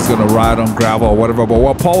he's going to ride on gravel or whatever. But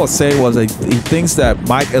what Paul was saying was he thinks that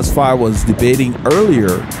Mike S5 was debating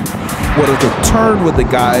earlier whether to turn with the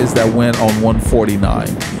guys that went on 149,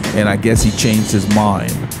 and I guess he changed his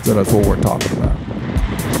mind. So that's what we're talking about.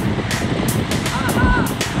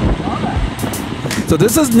 So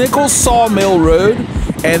this is Nichols Sawmill Road,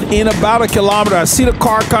 and in about a kilometer, I see the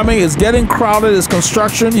car coming. It's getting crowded. It's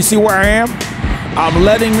construction. You see where I am? I'm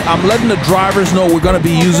letting the drivers know we're going to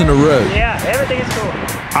be using the road. Yeah, everything is cool.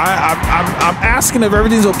 I'm asking if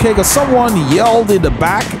everything's okay because someone yelled in the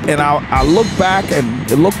back, and I looked back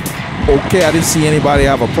and it looked okay. I didn't see anybody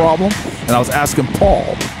have a problem, and I was asking Paul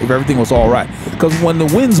if everything was all right because when the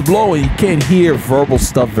wind's blowing, you can't hear verbal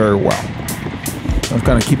stuff very well. I'm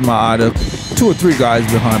kind of keeping my eye to 2 or 3 guys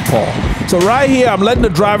behind Paul. So right here, I'm letting the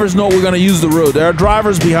drivers know we're going to use the road. There are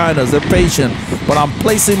drivers behind us. They're patient, but I'm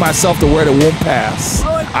placing myself to where they won't pass.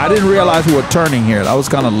 I didn't realize we were turning here. That was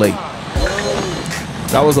kind of late.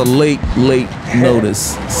 That was a late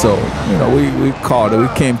notice. So, you know, we caught it. We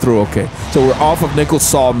came through okay. So we're off of Nichols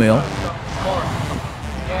Sawmill.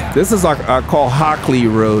 This is like I call Hockley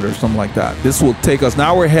Road or something like that. This will take us,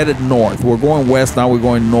 now we're headed north. We're going west, now we're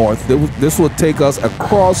going north. This will take us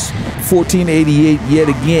across 1488 yet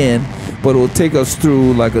again, but it will take us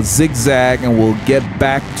through like a zigzag and we'll get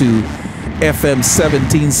back to FM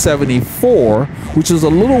 1774, which is a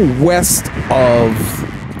little west of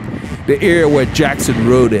the area where Jackson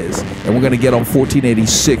Road is. And we're gonna get on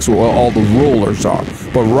 1486 where all the rollers are.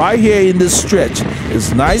 But right here in this stretch,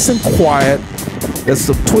 it's nice and quiet. There's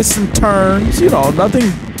some twists and turns, you know,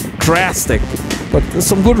 nothing drastic, but there's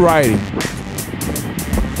some good riding.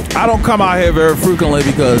 I don't come out here very frequently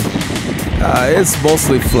because it's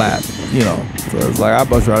mostly flat, you know. So it's like I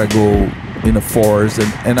much rather go in the forest,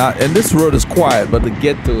 and this road is quiet, but to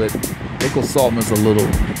get to it, Nichols Sawmill is a little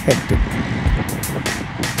hectic.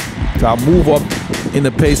 So I'll move up in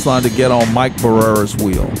the pace line to get on Mike Barrera's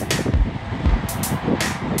wheel.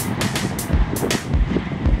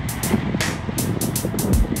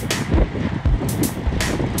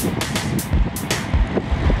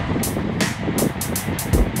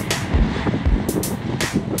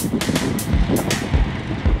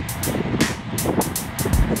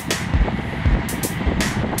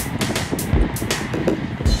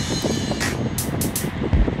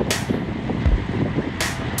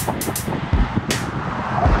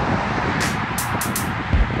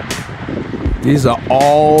 These are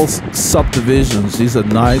all subdivisions. These are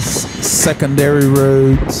nice secondary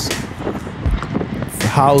roads,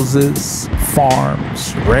 houses,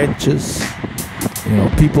 farms, ranches. You know,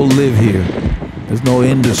 people live here. There's no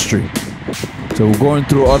industry. So we're going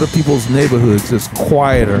through other people's neighborhoods. It's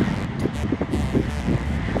quieter.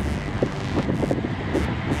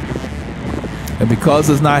 And because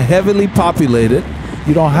it's not heavily populated,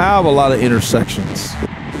 you don't have a lot of intersections.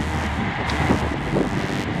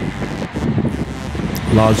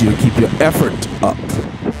 Allows you to keep your effort up.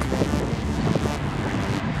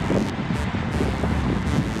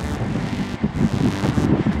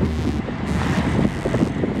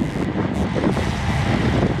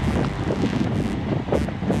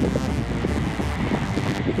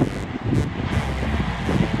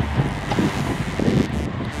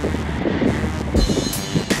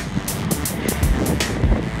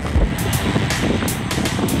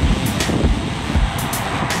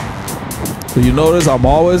 So you notice I'm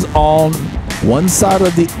always on one side or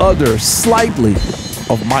the other, slightly,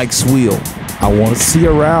 of Mike's wheel. I want to see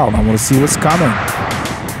around. I want to see what's coming.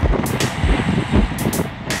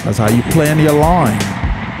 That's how you plan your line.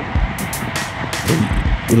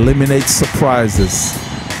 Eliminate surprises.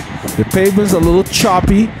 The pavement's a little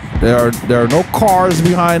choppy. There are no cars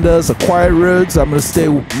behind us, a quiet road, so I'm going to stay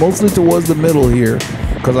mostly towards the middle here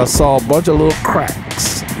because I saw a bunch of little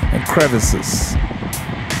cracks and crevices.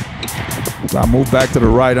 So I move back to the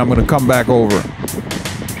right. I'm going to come back over.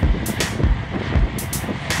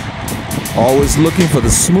 Always looking for the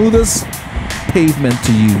smoothest pavement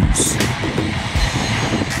to use.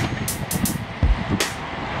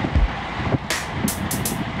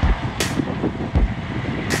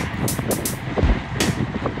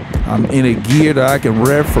 I'm in a gear that I can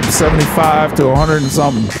rev from 75 to 100 and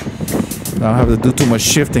something. I don't have to do too much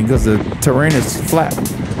shifting because the terrain is flat.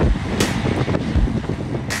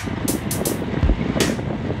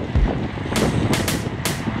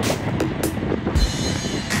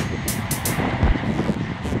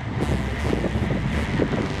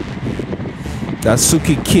 That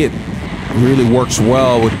Souke kit really works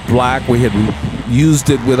well with black. We had used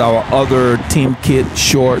it with our other team kit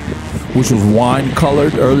short, which was wine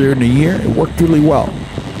colored earlier in the year. It worked really well.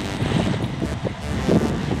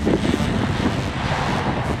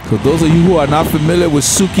 So those of you who are not familiar with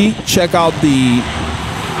Souke, check out the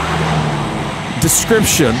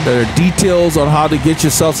description. There are details on how to get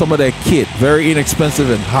yourself some of that kit. Very inexpensive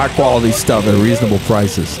and high quality stuff at reasonable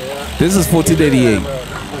prices. This is 1488.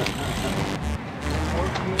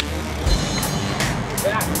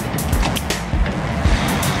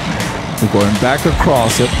 We're going back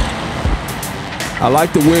across it. I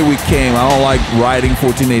like the way we came. I don't like riding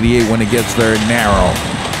 1488 when it gets very narrow,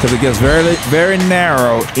 because it gets very, very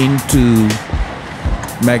narrow into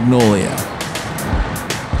Magnolia.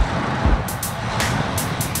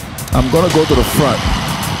 I'm gonna go to the front.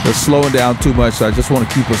 They're slowing down too much, so I just want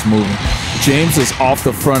to keep us moving. James is off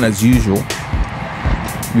the front as usual.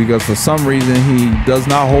 because for some reason he does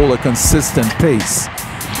not hold a consistent pace,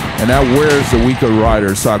 and that wears the weaker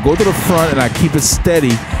riders. So I go to the front and I keep it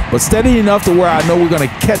steady, but steady enough to where I know we're going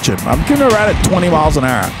to catch him. I'm getting around at 20 miles an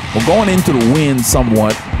hour. We're going into the wind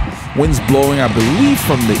somewhat. Wind's blowing, I believe,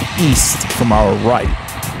 from the east from our right.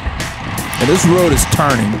 And this road is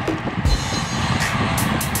turning.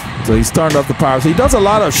 So he's starting up the power. So he does a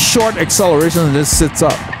lot of short accelerations and just sits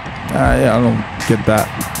up. Yeah, I don't get that.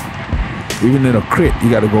 Even in a crit, you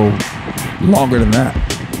got to go longer than that.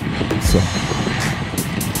 So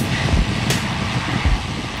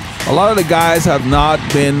a lot of the guys have not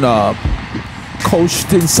been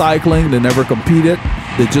coached in cycling. They never competed.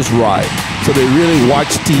 They just ride. So they really watch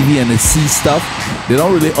TV and they see stuff. They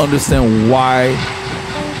don't really understand why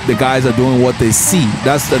the guys are doing what they see.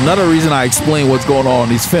 That's another reason I explain what's going on in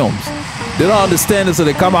these films. They don't understand it, so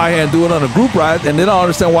they come out here and do it on a group ride, and they don't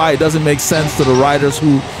understand why it doesn't make sense to the riders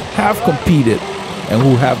who have competed and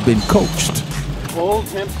who have been coached.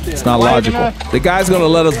 It's not logical. The guy's gonna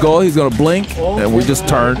let us go. He's gonna blink, and we just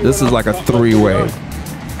turn. This is like a three-way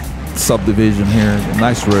subdivision here. A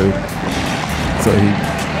nice road. So he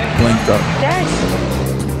blinked up.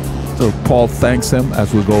 So Paul thanks him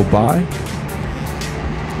as we go by.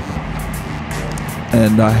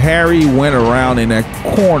 And Harry went around in that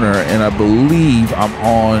corner, and I believe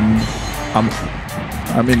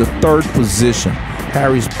I'm in the third position.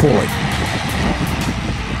 Harry's pulling.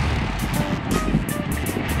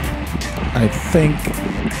 I think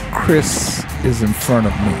Chris is in front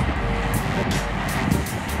of me.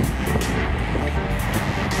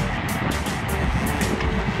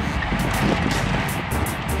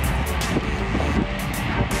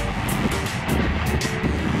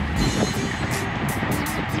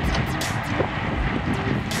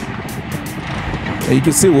 You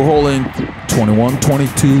can see we're holding 21,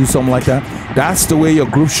 22, something like that. That's the way your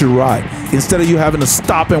group should ride. Instead of you having to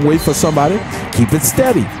stop and wait for somebody, keep it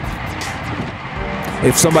steady.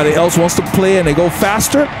 If somebody else wants to play and they go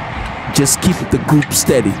faster, just keep the group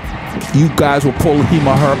steady. You guys will pull him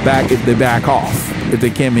or her back if they back off, if they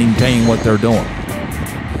can't maintain what they're doing.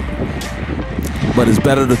 But it's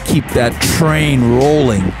better to keep that train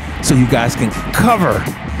rolling so you guys can cover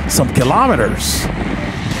some kilometers.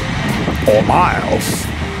 Or miles.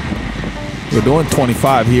 We're doing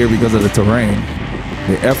 25 here because of the terrain.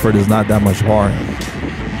 The effort is not that much harder.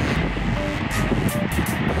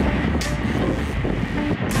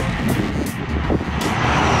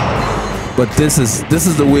 But this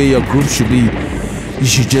is the way your group should be. You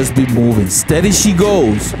should just be moving. Steady she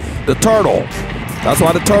goes. The turtle. That's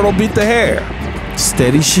why the turtle beat the hare.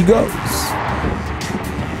 Steady she goes.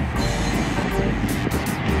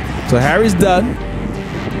 So Harry's done.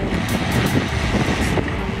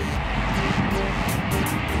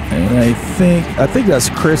 And I think that's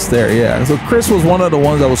Chris there, yeah. So Chris was one of the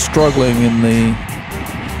ones that was struggling in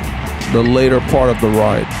the later part of the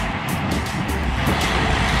ride.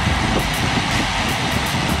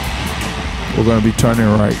 We're going to be turning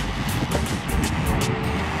right.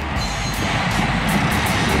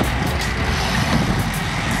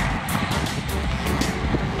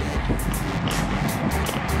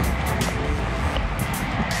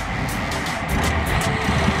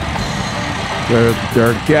 There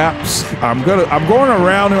are gaps. I'm going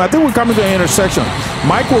around him. I think we're coming to an intersection.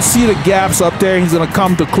 Mike will see the gaps up there. He's going to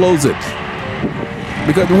come to close it.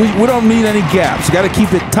 Because we don't need any gaps. You got to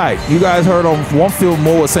keep it tight. You guys heard on one field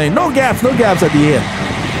Mo was saying, no gaps at the end.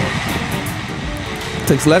 It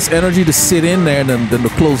takes less energy to sit in there than to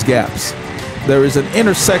close gaps. There is an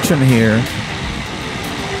intersection here.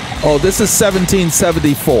 Oh, this is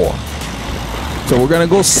 1774. So we're going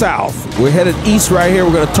to go south. We're headed east right here.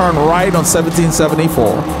 We're going to turn right on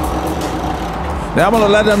 1774. Now I'm going to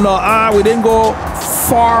let them know, we didn't go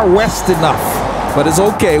far west enough. But it's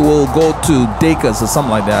okay. We'll go to Dacus or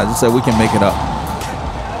something like that. I just said we can make it up.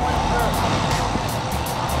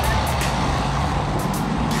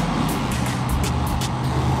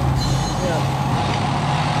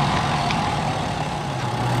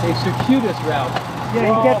 A circuitous route. Yeah,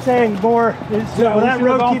 he kept saying more. Yeah, that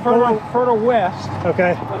road keep further west.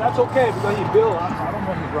 Okay. But that's okay because you build. I don't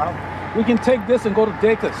know his route. We can take this and go to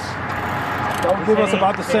Dacus. That will give us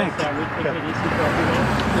about the same.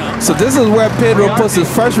 So this is where Pedro puts his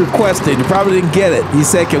first request in. He probably didn't get it. He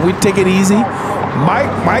said, can we take it easy?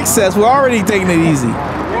 Mike says, we're already taking it easy.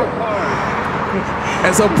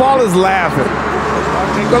 And so Paul is laughing.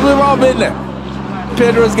 Because we've all been there.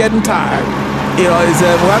 Pedro's getting tired. You know, he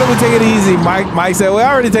said, why don't we take it easy? Mike said, we're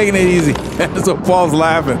already taking it easy. And so Paul's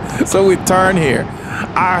laughing. So we turn here.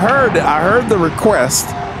 I heard the request,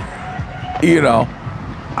 you know.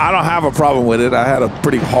 I don't have a problem with it. I had a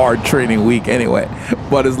pretty hard training week anyway.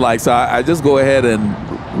 But it's like, so I just go ahead and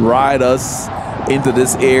ride us into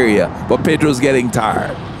this area. But Pedro's getting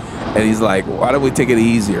tired. And he's like, why don't we take it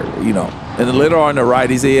easier, you know? And then later on the ride,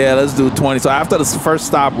 he said, yeah, let's do 20. So after the first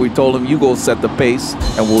stop, we told him, you go set the pace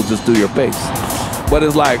and we'll just do your pace. But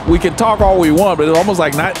it's like, we can talk all we want, but it's almost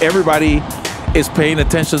like not everybody is paying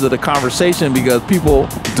attention to the conversation because people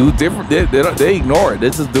do different, they ignore it. They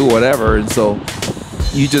just do whatever. And so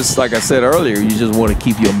you just, like I said earlier, you just want to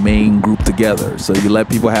keep your main group together. So you let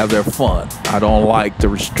people have their fun. I don't like to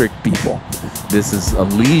restrict people. This is a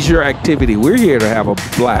leisure activity. We're here to have a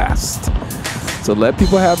blast. So let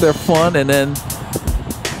people have their fun, and then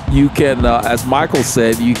you can, as Michael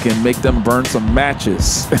said, you can make them burn some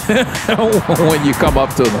matches when you come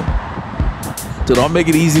up to them. So don't make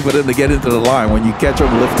it easy for them to get into the line. When you catch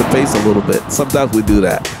them, lift the pace a little bit. Sometimes we do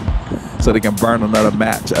that so they can burn another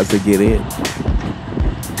match as they get in.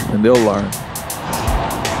 And they'll learn.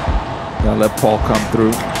 Gotta let Paul come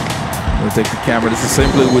through. We'll take the camera. This is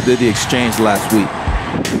simply we did the exchange last week.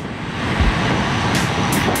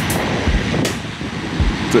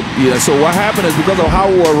 So what happened is because of how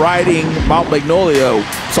we were riding Mount Magnolia,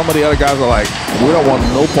 some of the other guys are like, we don't want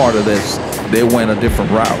no part of this. They went a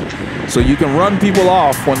different route. So you can run people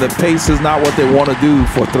off when the pace is not what they want to do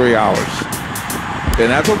for 3 hours.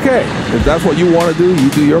 And that's okay. If that's what you want to do, you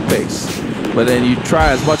do your pace. But then you try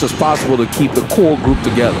as much as possible to keep the core group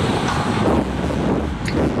together.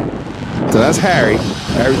 So that's Harry.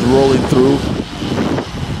 Harry's rolling through.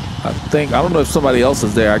 I don't know if somebody else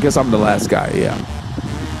is there. I guess I'm the last guy, yeah.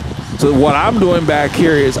 So what I'm doing back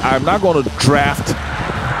here is I'm not going to draft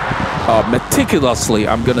meticulously.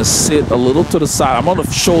 I'm going to sit a little to the side. I'm on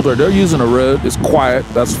the shoulder. They're using a road. It's quiet.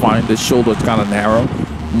 That's fine. This shoulder is kind of narrow.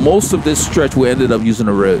 Most of this stretch we ended up using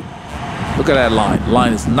a road. Look at that line. The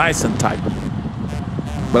line is nice and tight.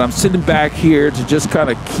 But I'm sitting back here to just kind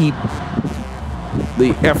of keep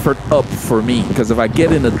the effort up for me, because if I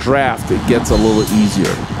get in a draft, it gets a little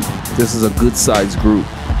easier. This is a good sized group.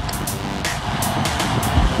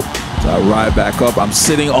 So I ride back up. I'm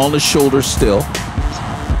sitting on the shoulder still.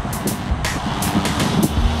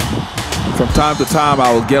 From time to time,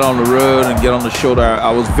 I will get on the road and get on the shoulder.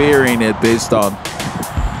 I was varying it based on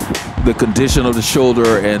the condition of the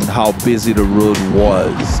shoulder and how busy the road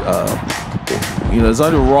was. You know, there's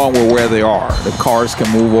nothing wrong with where they are. The cars can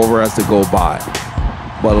move over as they go by.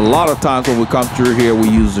 But a lot of times when we come through here, we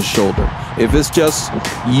use the shoulder. If it's just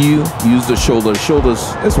you, use the shoulder. The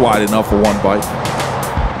shoulder's it's wide enough for one bike.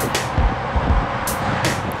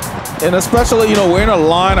 And especially, you know, we're in a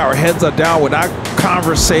line, our heads are down, we're not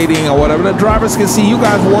conversating or whatever. The drivers can see you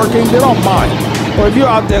guys working, they don't mind. Or if you're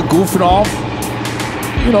out there goofing off,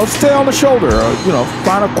 you know, stay on the shoulder or, you know,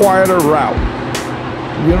 find a quieter route.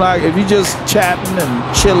 You're like, if you're just chatting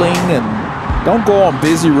and chilling, and don't go on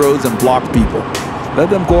busy roads and block people. Let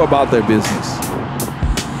them go about their business.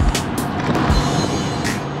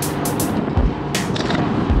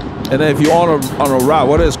 And then if you're on a route,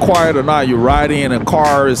 whether it's quiet or not, you're riding and a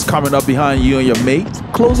car is coming up behind you and your mate,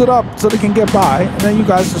 close it up so they can get by, and then you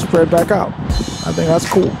guys just spread back out. I think that's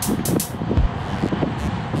cool.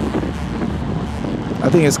 I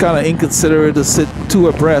think it's kind of inconsiderate to sit two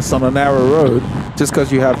abreast on a narrow road just because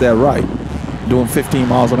you have that right, doing 15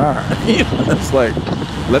 miles an hour. You know, it's like,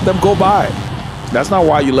 let them go by. That's not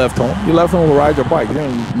why you left home. You left home to ride your bike. You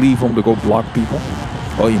didn't leave home to go block people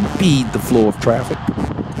or impede the flow of traffic.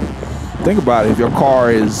 Think about it. If your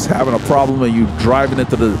car is having a problem and you're driving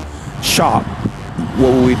into the shop,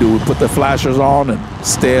 what would we do? We put the flashers on and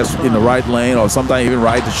stay in the right lane, or sometimes even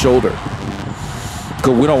ride the shoulder,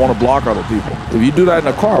 because we don't want to block other people. If you do that in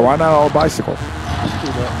a car, why not on a bicycle?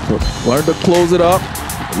 So learn to close it up,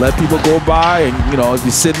 let people go by, and you know, if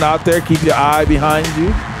you're sitting out there, keep your eye behind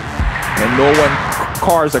you and know when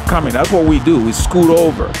cars are coming. That's what we do. We scoot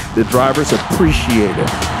over. The drivers appreciate it.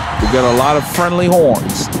 We get a lot of friendly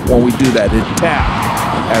horns when we do that. They tap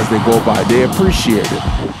as they go by. They appreciate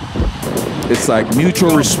it. It's like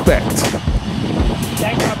mutual respect.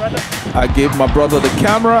 Thanks, my brother. I give my brother the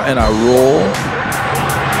camera and I roll.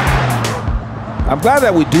 I'm glad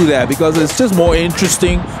that we do that because it's just more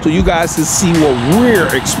interesting so you guys can see what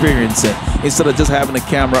we're experiencing instead of just having the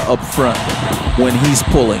camera up front when he's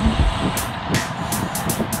pulling.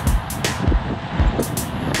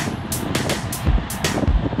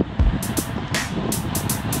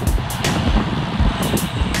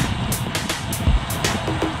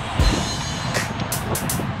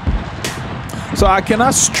 So I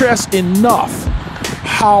cannot stress enough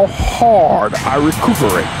how hard I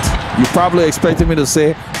recuperate. You probably expected me to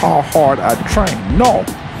say how hard I train. No,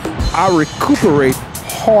 I recuperate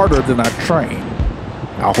harder than I train.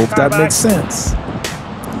 I hope that makes sense.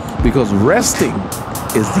 Because resting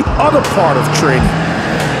is the other part of training.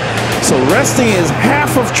 So resting is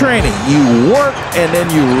half of training. You work and then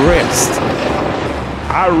you rest.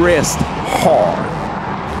 I rest hard.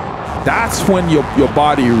 That's when your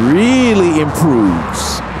body really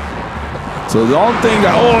improves. So the only thing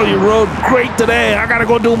that, oh, you rode great today, I gotta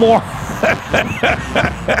go do more.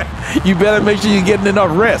 You better make sure you're getting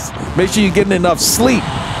enough rest. Make sure you're getting enough sleep.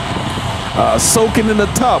 Soaking in the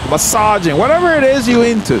tub, massaging, whatever it is you're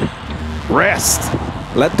into. Rest.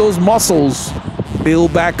 Let those muscles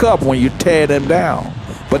build back up when you tear them down.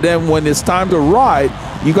 But then when it's time to ride,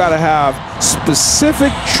 you gotta have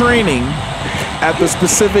specific training at the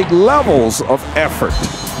specific levels of effort.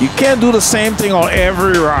 You can't do the same thing on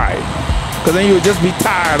every ride, because then you would just be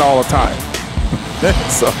tired all the time.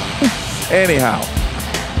 So anyhow,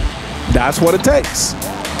 that's what it takes.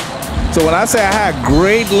 So when I say I had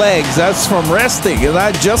great legs, that's from resting. It's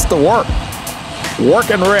not just the work. Work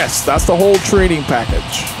and rest, that's the whole training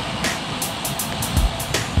package.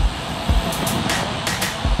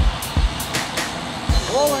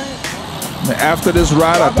 After this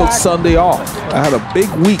ride, I took Sunday off. I had a big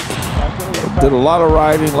week. Did a lot of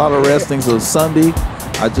riding, a lot of resting. So Sunday,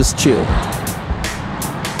 I just chilled.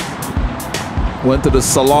 Went to the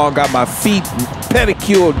salon, got my feet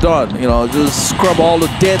pedicure done. You know, just scrub all the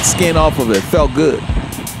dead skin off of it. Felt good.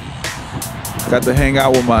 Got to hang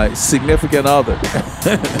out with my significant other.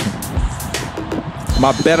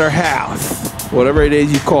 My better half. Whatever it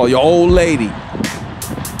is you call your old lady.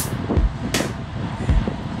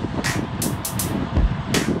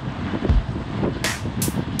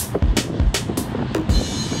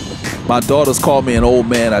 My daughters call me an old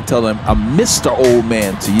man. I tell them I'm Mr. Old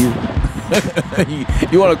Man to you.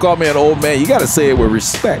 You want to call me an old man, you got to say it with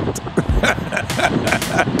respect.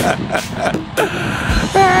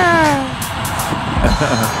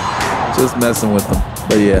 Just messing with them.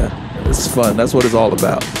 But yeah, it's fun. That's what it's all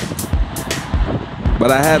about.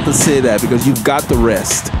 But I had to say that because you've got to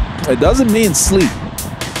rest. It doesn't mean sleep.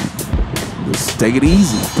 Just take it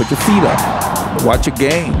easy. Put your feet up. Watch a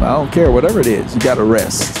game. I don't care. Whatever it is, you got to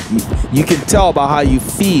rest. You can tell by how you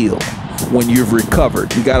feel when you've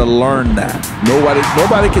recovered. You got to learn that.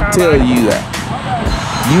 Nobody can tell you that.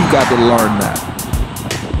 You've got to learn that.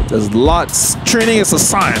 There's lots. Training is a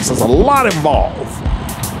science. There's a lot involved.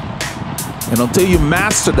 And until you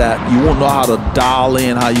master that, you won't know how to dial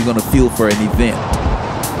in how you're going to feel for an event.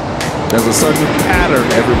 There's a certain pattern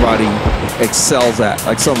everybody excels at.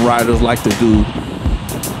 Like some riders like to do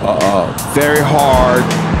very hard,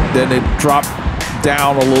 then they drop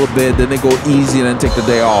down a little bit, then they go easy and then take the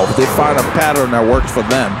day off. They find a pattern that works for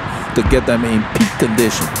them to get them in peak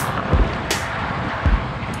condition.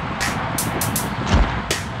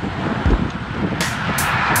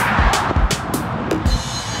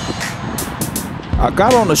 I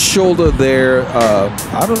got on the shoulder there.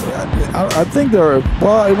 I think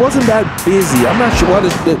well, it wasn't that busy. I'm not sure what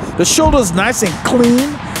the shoulder's nice and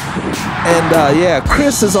clean. And yeah,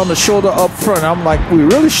 Chris is on the shoulder up front. I'm like, we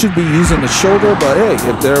really should be using the shoulder, but hey,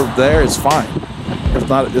 if they're there, it's fine.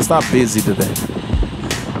 It's not busy today.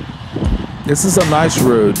 This is a nice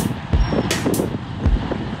road.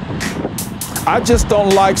 I just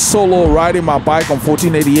don't like solo riding my bike on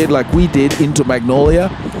 1488 like we did into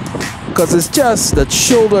Magnolia, because it's just the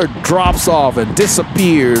shoulder drops off and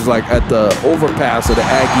disappears like at the overpass of the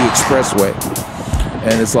Aggie Expressway.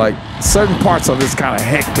 And it's like certain parts of it's kind of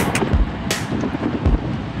hectic.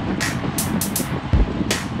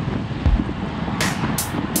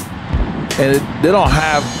 And they don't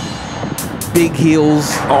have big hills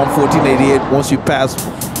on 1488 once you pass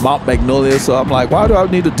Mount Magnolia. So I'm like, why do I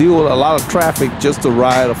need to deal with a lot of traffic just to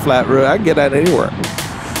ride a flat road? I can get that anywhere.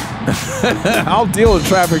 I'll deal with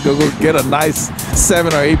traffic to go get a nice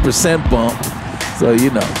 7 or 8% bump. So, you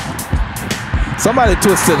know. Somebody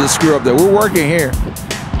twisted the screw up there. We're working here.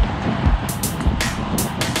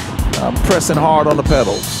 I'm pressing hard on the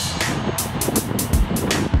pedals.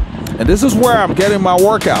 And this is where I'm getting my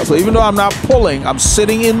workout. So even though I'm not pulling, I'm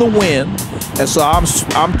sitting in the wind. And so I'm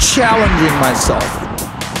challenging myself.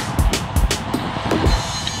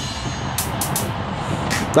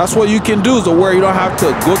 That's what you can do, is to where you don't have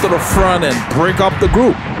to go to the front and break up the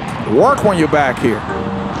group. Work when you're back here.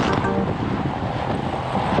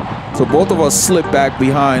 So both of us slip back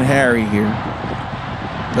behind Harry here.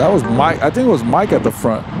 That was Mike. I think it was Mike at the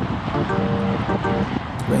front.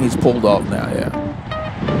 I think he's pulled off now, yeah.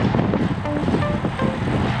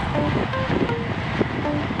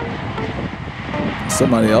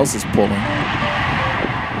 Somebody else is pulling.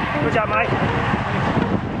 Good job, Mike.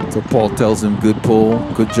 So Paul tells him, good pull,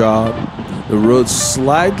 good job. The road's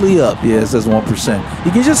slightly up. Yeah, it says 1%.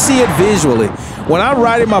 You can just see it visually. When I'm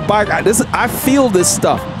riding my bike, I feel this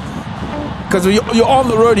stuff. Because you're on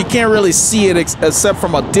the road, you can't really see it except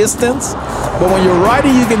from a distance. But when you're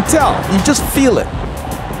riding, you can tell. You just feel it.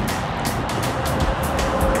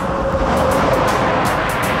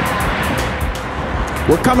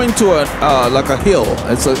 We're coming to like a hill.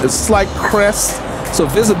 It's a slight crest, so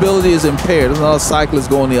visibility is impaired. There's another cyclist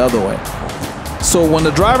going the other way. So when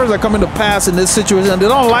the drivers are coming to pass in this situation, they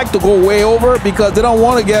don't like to go way over because they don't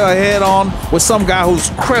want to get a head on with some guy who's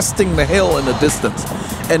cresting the hill in the distance.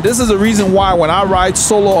 And this is the reason why when I ride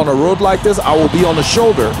solo on a road like this, I will be on the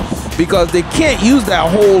shoulder, because they can't use that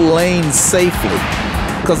whole lane safely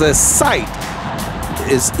because their sight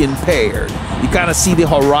is impaired. You kind of see the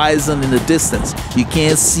horizon in the distance. You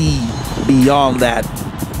can't see beyond that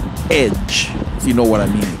edge, if you know what I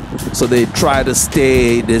mean. So they try to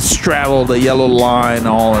they straddle the yellow line,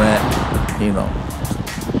 all of that, you know.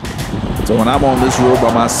 So when I'm on this road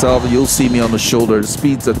by myself, you'll see me on the shoulder. The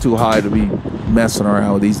speeds are too high to be messing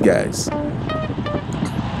around with these guys.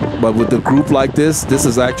 But with the group like this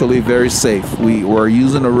is actually very safe. We're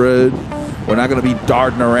using the road. We're not going to be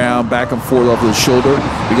darting around back and forth off the shoulder,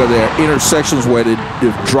 because there are intersections where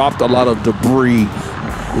they've dropped a lot of debris,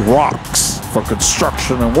 rocks for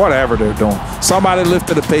construction and whatever they're doing. Somebody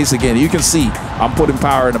lifted the pace again. You can see I'm putting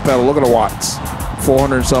power in the pedal. Look at the watts,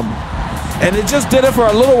 400 something. And it just did it for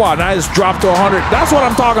a little while. Now it's dropped to 100. That's what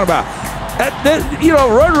I'm talking about. You know,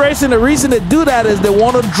 road racing, the reason they do that is they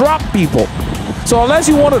want to drop people. So unless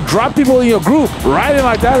you want to drop people in your group, riding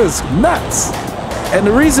like that is nuts. And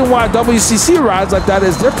the reason why WCC rides like that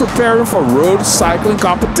is they're preparing for road cycling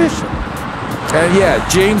competition. And yeah,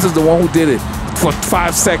 James is the one who did it for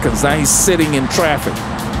 5 seconds. Now he's sitting in traffic.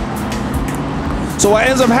 So what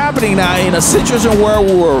ends up happening now in a situation where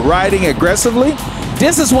we were riding aggressively,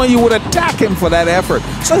 this is when you would attack him for that effort,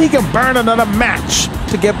 so he can burn another match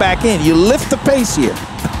to get back in. You lift the pace here.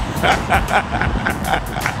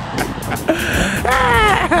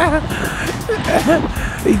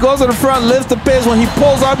 He goes to the front, lifts the pace. When he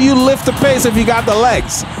pulls up, you lift the pace if you got the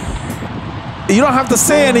legs. You don't have to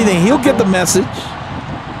say anything. He'll get the message.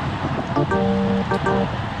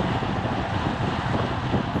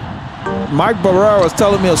 Mike Barrera was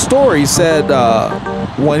telling me a story. He said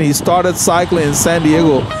when he started cycling in San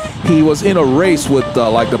Diego, he was in a race with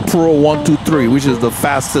like the Pro 123, which is the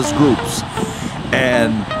fastest groups.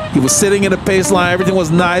 And he was sitting in the pace line. Everything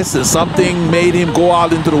was nice, and something made him go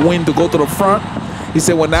out into the wind to go to the front. He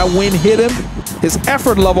said when that wind hit him, his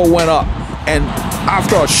effort level went up. And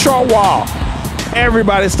after a short while,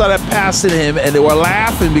 everybody started passing him, and they were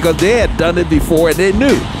laughing because they had done it before and they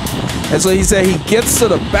knew. And so he said he gets to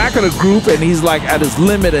the back of the group and he's like at his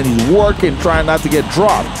limit and he's working, trying not to get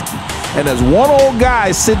dropped. And there's one old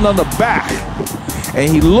guy sitting on the back, and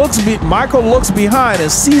he looks, Michael looks behind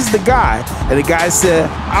and sees the guy, and the guy said,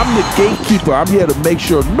 "I'm the gatekeeper. I'm here to make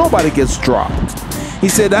sure nobody gets dropped." He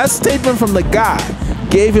said that statement from the guy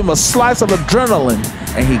gave him a slice of adrenaline,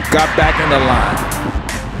 and he got back in the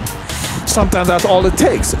line. Sometimes that's all it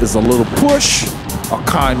takes is a little push, a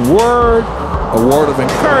kind word, a word of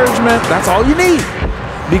encouragement. That's all you need,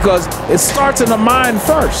 because it starts in the mind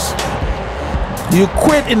first. You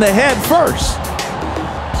quit in the head first.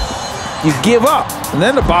 You give up, and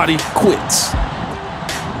then the body quits.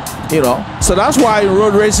 You know, so that's why in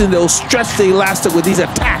road racing they'll stretch the elastic with these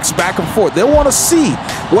attacks back and forth. They want to see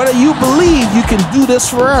whether you believe you can do this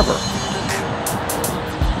forever.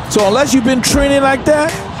 So unless you've been training like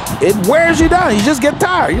that, it wears you down. You just get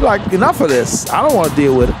tired. You're like, enough of this. I don't want to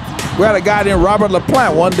deal with it. We had a guy named Robert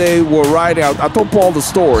LaPlante. One day we're riding out. I told Paul the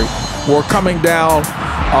story. We're coming down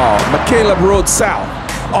McCaleb Road South.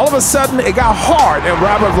 All of a sudden it got hard, and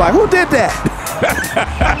Robert was like, "Who did that?"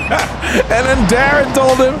 And then Darren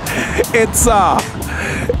told him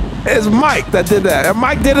it's Mike that did that. And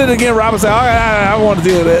Mike did it again. Robert said, "All right, I don't want to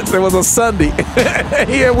deal with it." So it was a Sunday.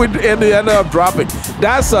 Here we ended up dropping.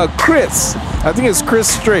 That's Chris. I think it's Chris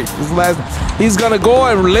Strait. He's gonna go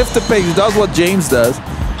and lift the pace. He does what James does.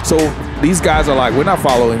 So these guys are like, we're not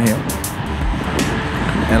following him.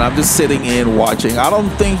 And I'm just sitting in watching. I don't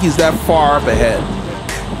think he's that far up ahead.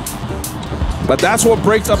 But that's what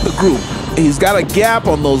breaks up the group. He's got a gap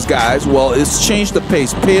on those guys. Well, it's changed the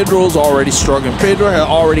pace. Pedro's already struggling. Pedro had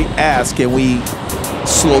already asked, can we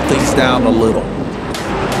slow things down a little?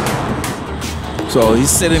 So he's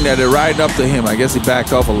sitting there. They're riding up to him. I guess he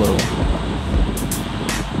backed up a little.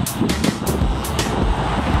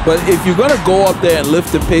 But if you're going to go up there and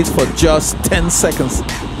lift the pace for just 10 seconds,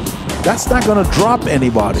 that's not going to drop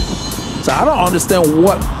anybody. So I don't understand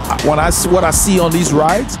what what I see on these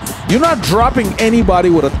rides, you're not dropping anybody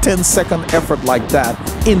with a 10-second effort like that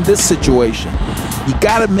in this situation. You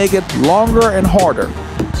got to make it longer and harder.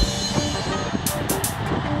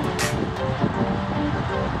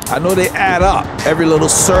 I know they add up. Every little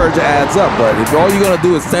surge adds up, but if all you're gonna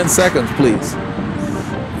do is 10 seconds, please.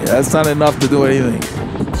 Yeah, that's not enough to do anything.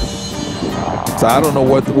 So I don't know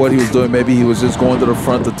what he was doing. Maybe he was just going to the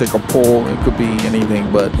front to take a pull. It could be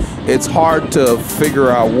anything, but it's hard to figure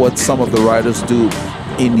out what some of the riders do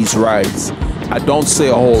in these rides. I don't say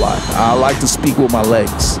a whole lot. I like to speak with my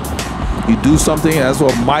legs. You do something, that's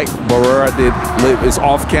what Mike Barrera did. It's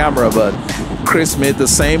off camera, but Chris made the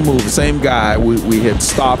same move, same guy. We had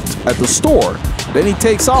stopped at the store. Then he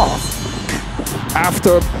takes off.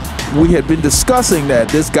 After we had been discussing that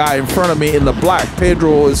this guy in front of me in the black,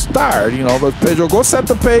 Pedro, is tired, you know, but Pedro, go set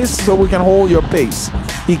the pace so we can hold your pace.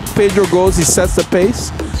 Pedro goes, he sets the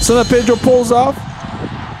pace. So then Pedro pulls off.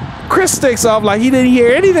 Chris takes off like he didn't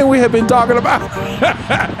hear anything we had been talking about.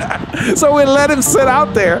 So we let him sit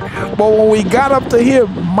out there. But when we got up to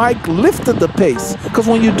him, Mike lifted the pace. Because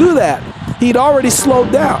when you do that, he'd already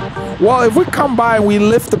slowed down. Well, if we come by and we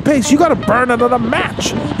lift the pace, you got to burn another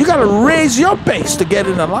match. You got to raise your pace to get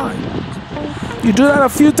in the line. You do that a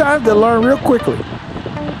few times, they'll learn real quickly.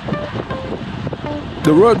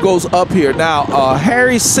 The road goes up here. Now,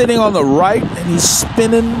 Harry's sitting on the right, and he's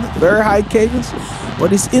spinning very high cadence, but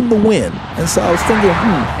he's in the wind. And so I was thinking,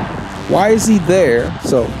 why is he there?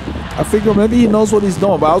 So I figured maybe he knows what he's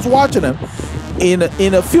doing. But I was watching him.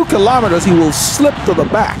 In a few kilometers, he will slip to the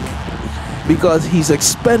back because he's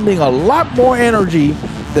expending a lot more energy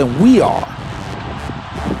than we are.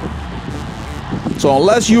 So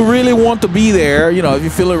unless you really want to be there, you know, if you're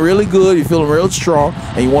feeling really good, you're feeling real strong,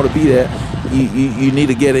 and you want to be there, you need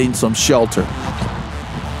to get in some shelter.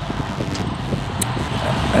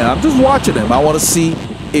 And I'm just watching him. I want to see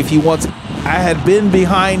if he wants. I had been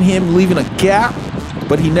behind him leaving a gap,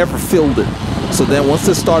 but he never filled it. So then once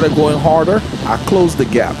it started going harder, I closed the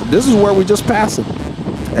gap. This is where we just passed him.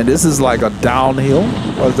 And this is like a downhill.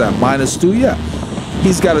 What is that, -2? Yeah.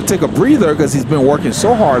 He's got to take a breather because he's been working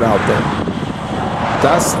so hard out there.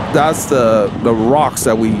 That's the rocks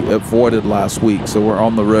that we avoided last week. So we're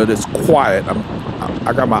on the road. It's quiet.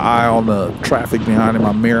 I got my eye on the traffic behind in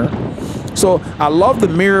my mirror. So I love the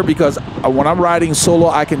mirror because when I'm riding solo,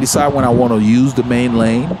 I can decide when I want to use the main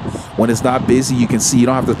lane. When it's not busy, you can see you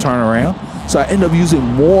don't have to turn around. So I end up using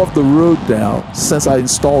more of the road now since I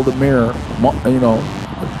installed the mirror. You know,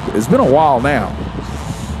 it's been a while now,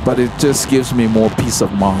 but it just gives me more peace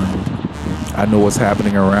of mind. I know what's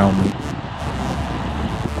happening around me.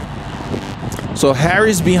 So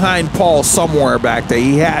Harry's behind Paul somewhere back there.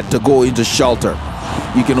 He had to go into shelter.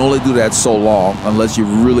 You can only do that so long unless you're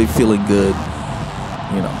really feeling good,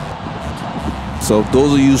 you know. So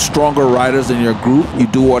those of you stronger riders in your group, you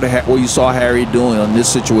do what you saw Harry doing in this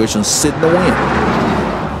situation, sit in the wind.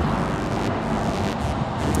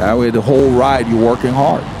 That way the whole ride you're working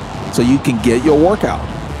hard so you can get your workout.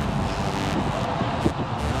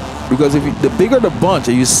 Because if the bigger the bunch,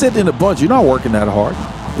 if you sit in a bunch, you're not working that hard.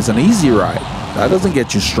 It's an easy ride. That doesn't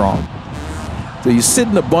get you strong. So you sit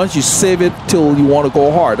in a bunch, you save it till you want to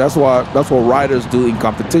go hard. That's what riders do in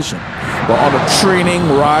competition. But on a training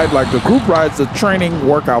ride, like the group rides, the training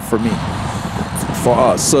workout for me, for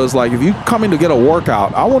us. So it's like if you come in to get a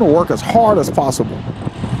workout, I want to work as hard as possible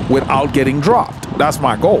without getting dropped. That's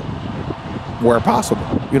my goal, where possible,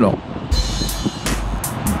 you know.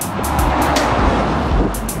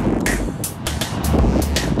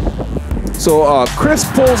 So Chris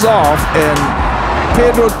pulls off and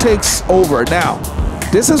Pedro takes over. Now,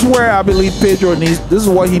 this is where I believe Pedro needs, this is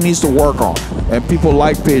what he needs to work on. And people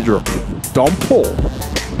like Pedro, don't pull.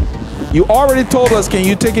 You already told us, can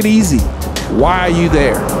you take it easy? Why are you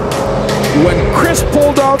there? When Chris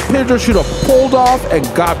pulled off, Pedro should have pulled off and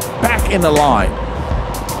got back in the line.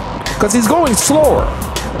 Because he's going slower.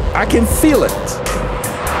 I can feel it.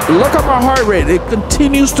 Look at my heart rate, it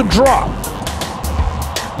continues to drop.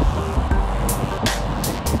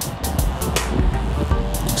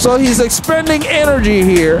 So he's expending energy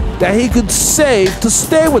here that he could save to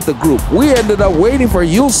stay with the group. We ended up waiting for,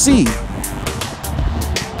 you'll see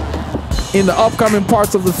in the upcoming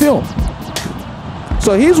parts of the film.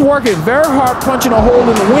 So he's working very hard, punching a hole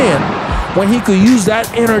in the wind when he could use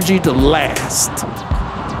that energy to last.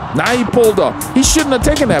 Now he pulled off. He shouldn't have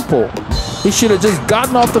taken that pull. He should have just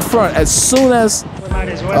gotten off the front as soon as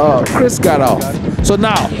Chris got off. So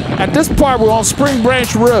now, at this part, we're on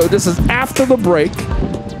Springbranch Road. This is after the break.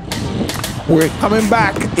 We're coming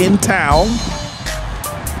back in town.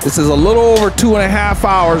 This is a little over 2.5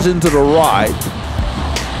 hours into the ride.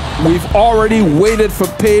 we've already waited for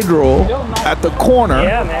Pedro at the corner.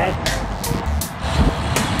 Yeah, man.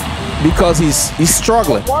 Because he's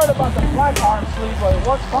struggling. I'm worried about the black arm sleeve, but it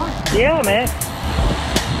works fine. Yeah, man.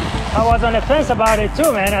 I was on the fence about it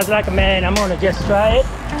too, man. I was like, man, I'm gonna just try it.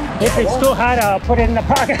 If it's too hot, I'll put it in the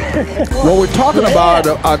pocket. What we're talking about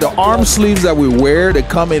are the arm sleeves that we wear that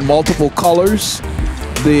come in multiple colors.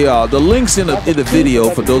 The links in the video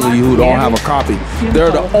for those of you who don't have a copy.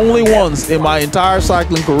 They're the only ones in my entire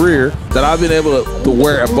cycling career that I've been able to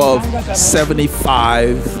wear above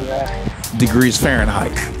 75 degrees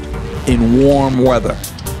Fahrenheit in warm weather.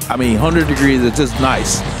 I mean, 100 degrees is just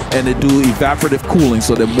nice. And they do evaporative cooling,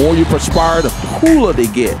 so the more you perspire, the cooler they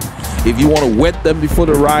get. If you want to wet them before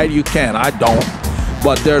the ride, you can. I don't.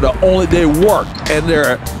 But they work, and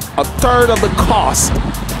they're a third of the cost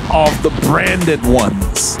of the branded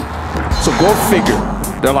ones. So go figure.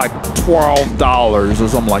 They're like $12 or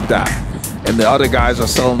something like that. And the other guys are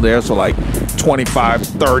selling theirs for like 25,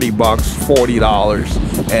 30 bucks,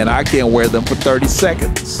 $40. And I can't wear them for 30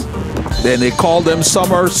 seconds. Then they call them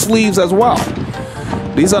summer sleeves as well.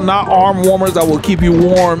 These are not arm warmers that will keep you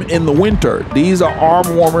warm in the winter. These are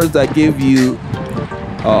arm warmers that give you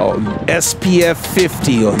SPF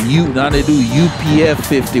 50 or now they do UPF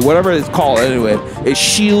 50, whatever it's called. Anyway, it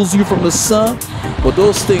shields you from the sun, but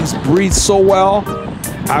those things breathe so well.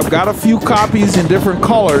 I've got a few copies in different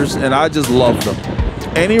colors, and I just love them.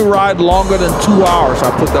 Any ride longer than 2 hours,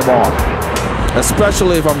 I put them on,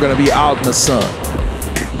 especially if I'm going to be out in the sun.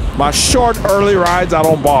 My short early rides, I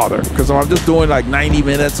don't bother, because if I'm just doing like 90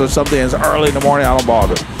 minutes or something, it's early in the morning, I don't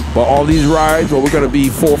bother. But all these rides where we're going to be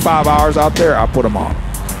 4 or 5 hours out there, I put them on.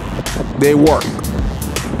 They work.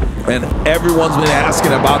 And everyone's been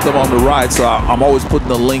asking about them on the ride, so I'm always putting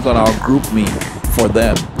the link on our group me for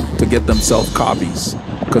them to get themselves copies,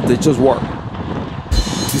 because they just work.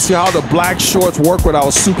 You see how the black shorts work with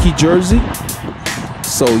our Souke jersey?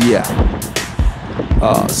 So yeah.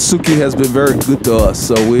 Souke has been very good to us,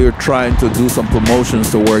 so we're trying to do some promotions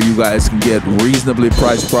to where you guys can get reasonably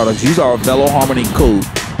priced products. Use our Veloharmony code,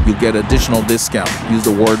 you get additional discount. Use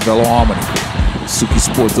the word Veloharmony. Souke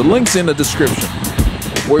Sports. The link's in the description.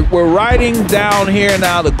 We're riding down here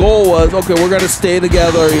now. The goal was, okay, we're gonna stay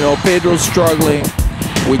together. You know, Pedro's struggling.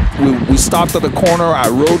 We stopped at the corner. I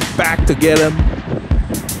rode back to get him,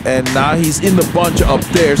 and now he's in the bunch up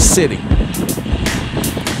there sitting.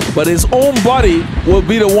 But his own buddy will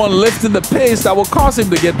be the one lifting the pace that will cause him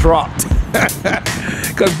to get dropped.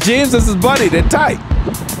 Because James is his buddy, they're tight.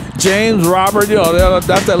 James, Robert, you know,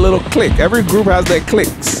 that's that little clique. Every group has their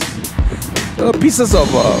cliques. Pieces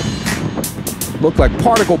of, look like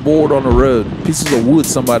particle board on the road. Pieces of wood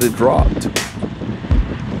somebody dropped.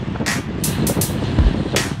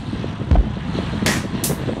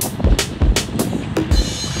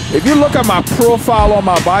 If you look at my profile on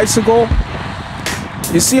my bicycle,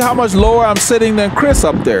 you see how much lower I'm sitting than Chris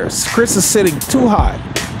up there. Chris is sitting too high.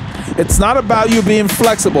 It's not about you being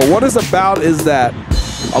flexible. What it's about is that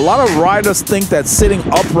a lot of riders think that sitting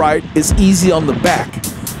upright is easy on the back.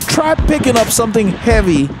 Try picking up something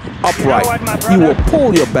heavy upright. You know what, you will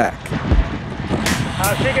pull your back.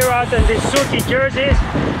 I figure out that these Souke jerseys,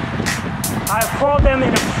 I fold them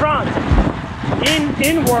in the front,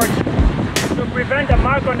 inward, to prevent the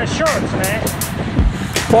mark on the shorts, man.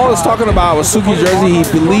 Paul is talking about a Souke jersey.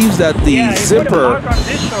 He believes that the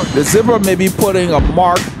zipper may be putting a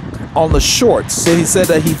mark on the shorts. So he said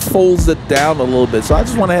that he folds it down a little bit. So I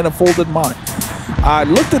just went ahead and folded mine. I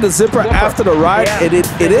looked at the zipper after the ride, and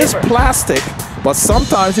it is plastic, but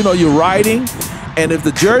sometimes, you know, you're riding, and if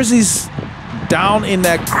the jersey's down in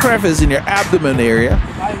that crevice in your abdomen area,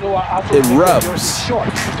 it rubs.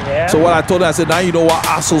 So what I told him, I said, now you know why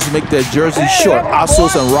Assos make their jerseys short.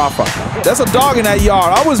 Assos and Rafa. That's a dog in that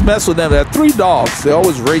yard. I always mess with them. There are 3 dogs. They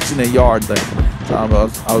always race in the yard there. So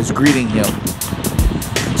I was greeting him.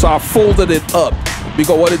 So I folded it up,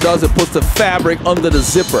 because what it does, it puts the fabric under the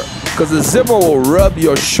zipper, because the zipper will rub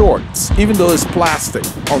your shorts, even though it's plastic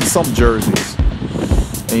on some jerseys.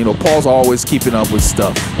 And you know, Paul's always keeping up with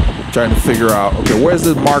stuff, trying to figure out, okay, where's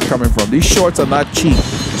this mark coming from? These shorts are not cheap.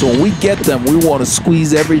 So when we get them, we want to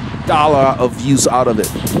squeeze every dollar of use out of it.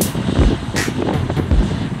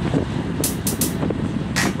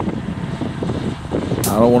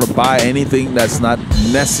 I don't want to buy anything that's not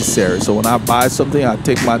necessary. So when I buy something, I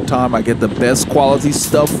take my time, I get the best quality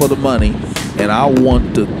stuff for the money, and I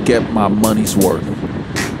want to get my money's worth.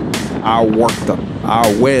 I work them.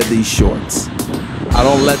 I wear these shorts. I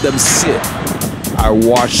don't let them sit. I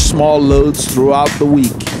wash small loads throughout the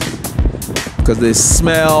week, because they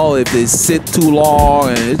smell if they sit too long,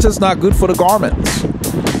 and it's just not good for the garments.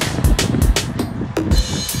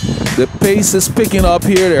 The pace is picking up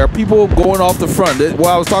here. There are people going off the front. What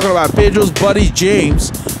I was talking about, Pedro's buddy James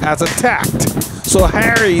has attacked. So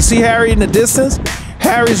Harry, you see Harry in the distance?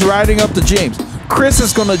 Harry's riding up to James. Chris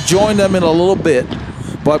is going to join them in a little bit.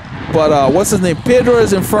 But what's his name? Pedro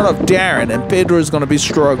is in front of Darren, and Pedro is going to be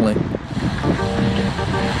struggling.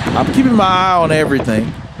 I'm keeping my eye on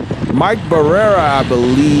everything. Mike Barrera, I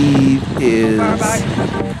believe, is...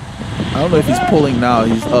 I don't know if he's pulling now.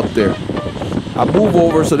 He's up there. I move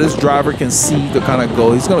over so this driver can see to kind of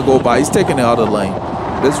go. He's going to go by. He's taking the other lane.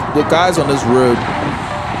 The guys on this road,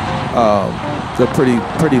 they're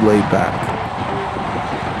pretty laid back.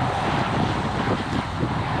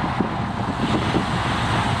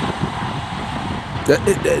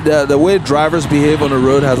 The way drivers behave on the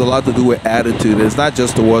road has a lot to do with attitude. It's not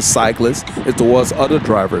just towards cyclists. It's towards other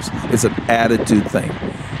drivers. It's an attitude thing.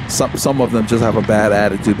 Some of them just have a bad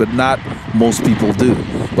attitude, but not most people do.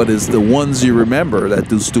 But it's the ones you remember that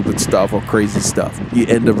do stupid stuff or crazy stuff. You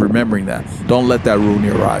end up remembering that. Don't let that ruin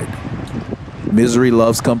your ride. Misery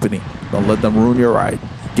loves company. Don't let them ruin your ride.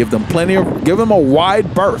 Give them a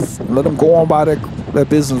wide berth. Let them go on by their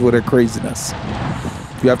business with their craziness.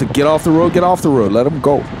 If you have to get off the road, get off the road. Let them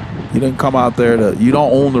go. You didn't come out there you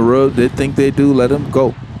don't own the road. They think they do. Let them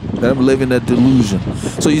go. Let them live in that delusion.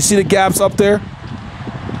 So you see the gaps up there?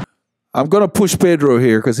 I'm going to push Pedro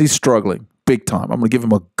here because he's struggling big time. I'm going to give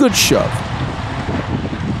him a good shove.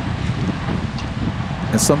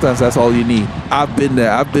 And sometimes that's all you need. I've been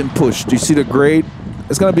there. I've been pushed. Do you see the grade?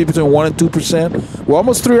 It's going to be between 1% and 2%. We're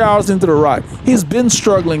almost 3 hours into the ride. He's been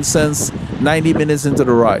struggling since 90 minutes into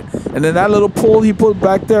the ride. And then that little pull he put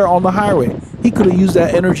back there on the highway, he could have used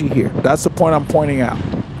that energy here. That's the point I'm pointing out.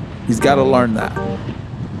 He's got to learn that.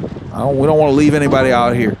 We don't want to leave anybody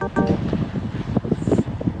out here.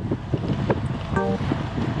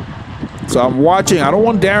 So I'm watching. I don't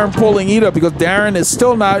want Darren pulling either because Darren is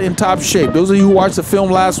still not in top shape. Those of you who watched the film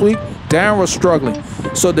last week, Darren was struggling.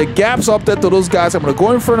 So the gaps up there to those guys, I'm going to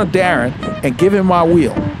go in front of Darren and give him my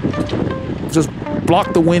wheel. Just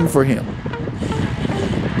block the wind for him.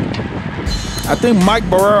 I think Mike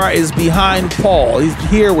Barrera is behind Paul. He's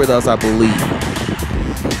here with us, I believe.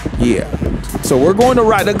 Yeah. So we're going to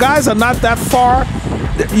ride. The guys are not that far.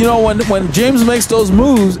 You know, when James makes those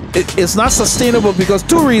moves, it's not sustainable because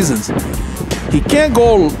two reasons. He can't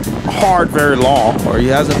go hard very long, or he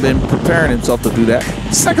hasn't been preparing himself to do that.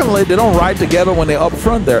 Secondly, they don't ride together when they're up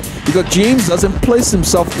front there because James doesn't place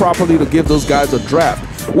himself properly to give those guys a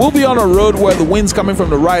draft. We'll be on a road where the wind's coming from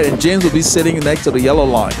the right and James will be sitting next to the yellow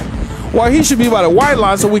line. Well, he should be by the white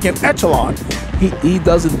line so we can echelon. He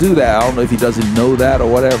doesn't do that. I don't know if he doesn't know that or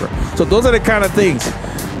whatever. So those are the kind of things.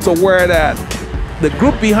 So where the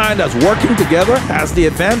group behind us working together has the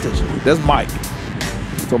advantage. There's Mike.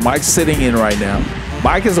 So Mike's sitting in right now.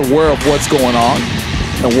 Mike is aware of what's going on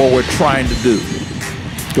and what we're trying to do.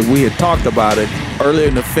 Because we had talked about it earlier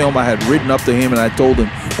in the film. I had written up to him and I told him,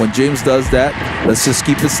 when James does that, let's just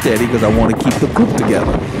keep it steady because I want to keep the group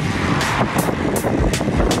together.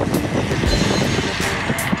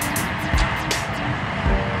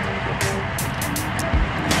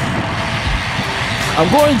 I'm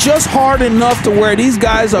going just hard enough to where these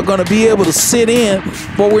guys are going to be able to sit in,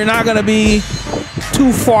 but we're not going to be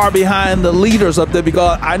too far behind the leaders up there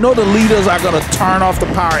because I know the leaders are going to turn off the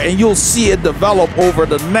power and you'll see it develop over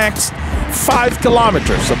the next 5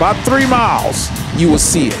 kilometers, about 3 miles, you will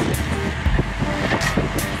see it.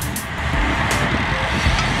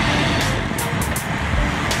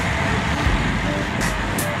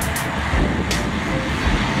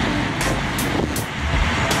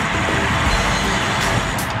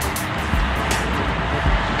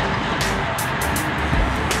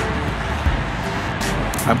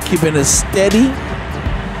 I'm keeping it steady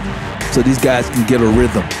so these guys can get a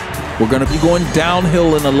rhythm. We're going to be going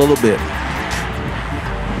downhill in a little bit.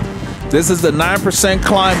 This is the 9%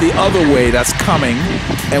 climb the other way that's coming,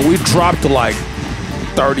 and we dropped to like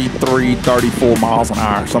 33, 34 miles an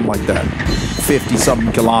hour, something like that.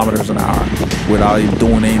 50-something kilometers an hour without even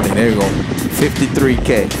doing anything. There you go.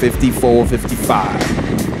 53K, 54,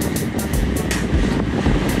 55.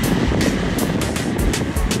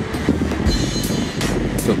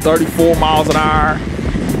 So 34 miles an hour.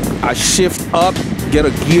 I shift up, get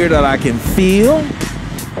a gear that I can feel,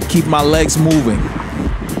 keep my legs moving.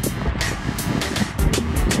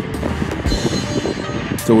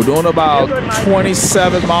 So we're doing about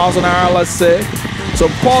 27 miles an hour, let's say. So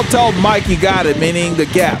Paul told Mike he got it, meaning the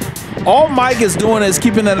gap. All Mike is doing is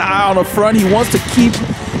keeping an eye on the front. He wants to keep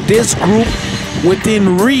this group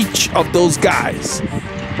within reach of those guys.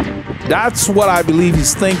 That's what I believe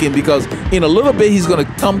he's thinking, because in a little bit he's going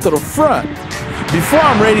to come to the front. Before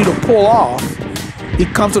I'm ready to pull off,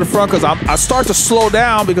 he comes to the front because I start to slow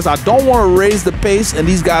down because I don't want to raise the pace and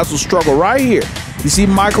these guys will struggle right here. You see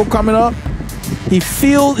Michael coming up? He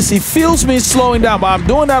feels me slowing down, but I'm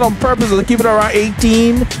doing that on purpose to keep it around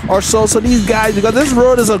 18 or so. So these guys, because this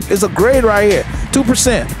road is a grade right here,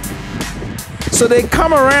 2%. So they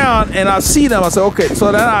come around and I see them. I say, okay.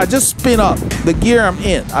 So then I just spin up the gear I'm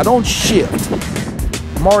in. I don't shift.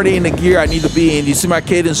 I'm already in the gear I need to be in. You see my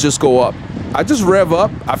cadence just go up. I just rev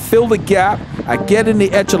up. I fill the gap. I get in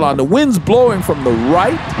the echelon. The wind's blowing from the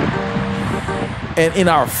right and in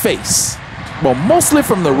our face. Well, mostly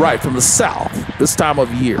from the right, from the south, this time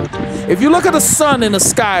of year. If you look at the sun in the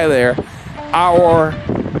sky there, our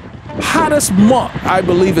hottest month, I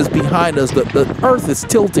believe, is behind us. The earth is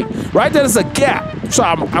tilting. Right there's a gap. So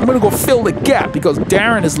I'm going to go fill the gap because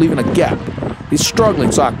Darren is leaving a gap. He's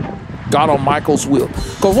struggling, so I got on Michael's wheel.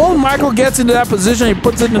 Because once Michael gets into that position, he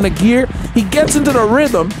puts it in the gear, he gets into the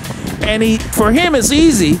rhythm, and for him it's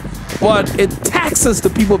easy, but it taxes the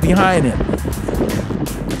people behind him.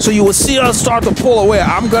 So you will see us start to pull away.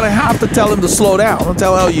 I'm going to have to tell him to slow down. I'm going to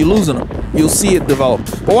tell him, oh, you're losing him. You'll see it develop.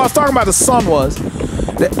 But what I was talking about the sun was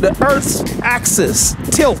the Earth's axis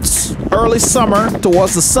tilts early summer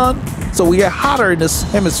towards the sun, so we get hotter in this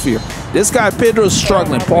hemisphere. This guy, Pedro, is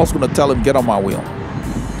struggling. Paul's going to tell him, get on my wheel.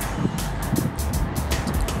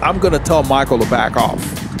 I'm going to tell Michael to back off.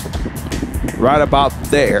 Right about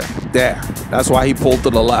there. That's why he pulled to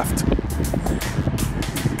the left.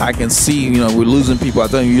 I can see, you know, we're losing people. I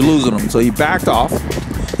tell you, you're losing them. So he backed off.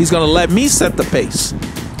 He's going to let me set the pace.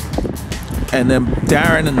 And then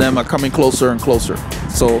Darren and them are coming closer and closer.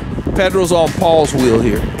 So Pedro's on Paul's wheel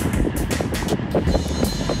here.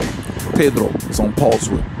 Pedro is on Paul's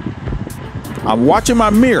wheel. I'm watching my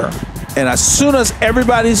mirror. And as soon as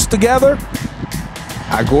everybody's together,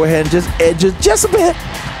 I go ahead and just edge it just a bit.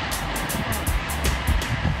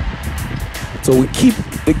 So we keep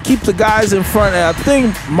the guys in front, and I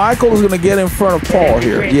think Michael is going to get in front of Paul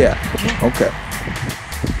here. Yeah, okay.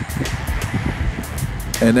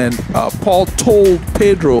 And then Paul told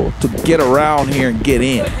Pedro to get around here and get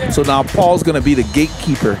in. So now Paul's going to be the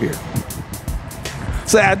gatekeeper here.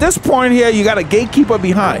 So at this point here, you got a gatekeeper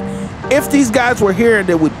behind. If these guys were here and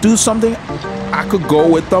they would do something, I could go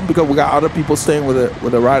with them because we got other people staying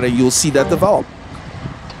with the rider. You'll see that develop.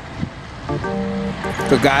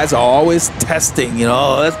 The guys are always testing, you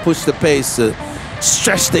know, let's push the pace,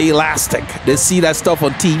 stretch the elastic. They see that stuff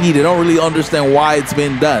on TV. They don't really understand why it's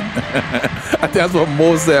been done. I think that's what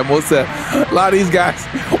most said. A lot of these guys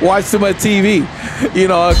watch too much TV, you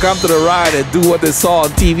know, come to the ride and do what they saw on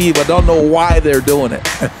TV, but don't know why they're doing it.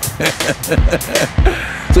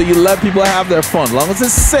 So you let people have their fun. As long as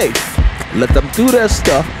it's safe, let them do their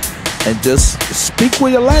stuff and just speak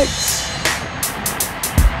with your legs.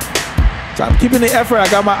 So I'm keeping the effort. I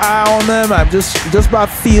got my eye on them. I'm just by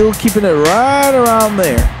feel, keeping it right around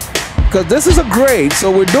there. Because this is a grade, so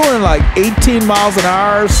we're doing like 18 miles an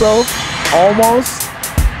hour or so, almost.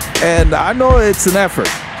 And I know it's an effort.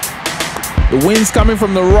 The wind's coming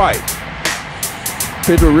from the right.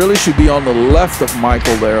 Pedro really should be on the left of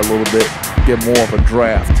Michael there a little bit, get more of a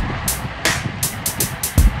draft.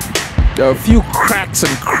 There are a few cracks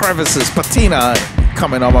and crevices, patina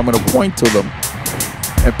coming up. I'm going to point to them.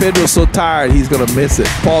 And Pedro's so tired, he's going to miss it.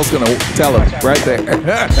 Paul's going to tell him right there.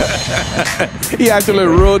 He actually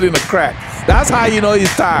rode in a crack. That's how you know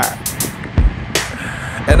he's tired.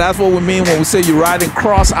 And that's what we mean when we say you're riding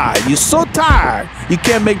cross-eyed. You're so tired, you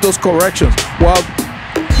can't make those corrections. Well,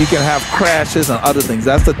 you can have crashes and other things.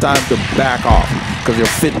 That's the time to back off because your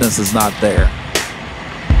fitness is not there.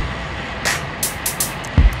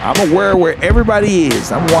 I'm aware where everybody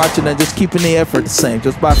is. I'm watching and just keeping the effort the same,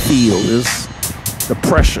 just by feel. Just the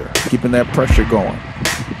pressure, keeping that pressure going.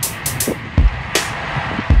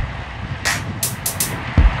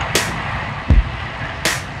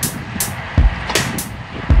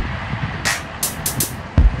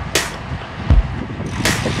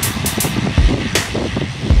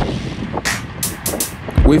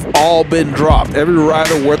 We've all been dropped. Every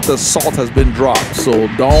rider worth the salt has been dropped. So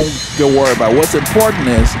don't get worried about it. What's important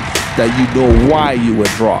is that you know why you were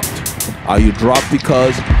dropped. Are you dropped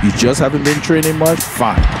because you just haven't been training much?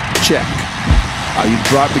 Fine. Check. Are you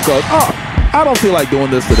dropped because, oh, I don't feel like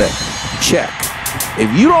doing this today? Check.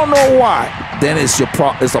 If you don't know why, then it's a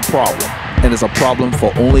problem. And it's a problem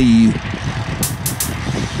for only you.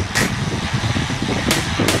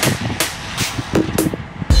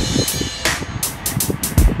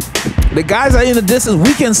 The guys are in the distance.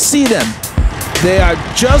 We can see them. They are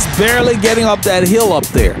just barely getting up that hill up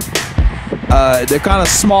there. They're kind of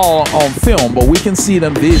small on film, but we can see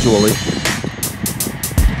them visually.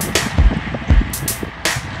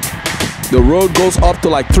 The road goes up to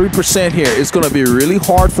like 3% here. It's going to be really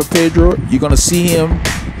hard for Pedro. You're going to see him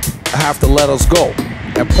have to let us go.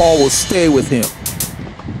 And Paul will stay with him.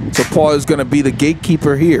 So Paul is going to be the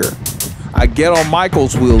gatekeeper here. I get on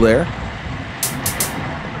Michael's wheel there.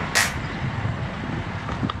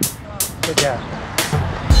 Good job.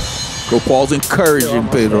 So Paul's encouraging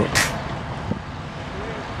Pedro.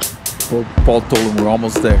 Paul told him we're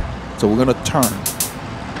almost there. So we're going to turn.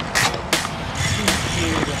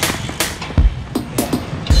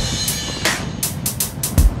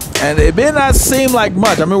 And it may not seem like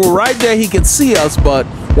much. I mean, we're right there. He can see us. But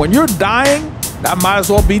when you're dying, that might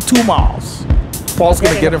as well be 2 miles. Paul's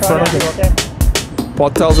going to get in front of you. Okay?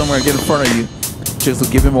 Paul tells him we're going to get in front of you just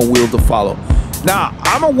to give him a wheel to follow. Now,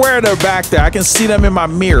 I'm aware they're back there. I can see them in my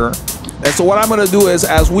mirror. And so what I'm going to do is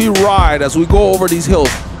as we ride, as we go over these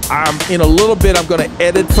hills, in a little bit, I'm going to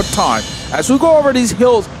edit for time. As we go over these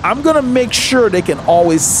hills, I'm going to make sure they can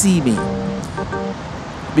always see me.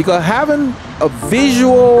 Because having a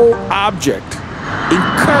visual object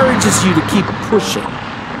encourages you to keep pushing.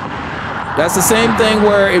 That's the same thing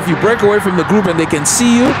where if you break away from the group and they can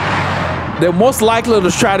see you, they're most likely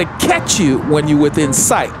to try to catch you when you're within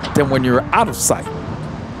sight than when you're out of sight.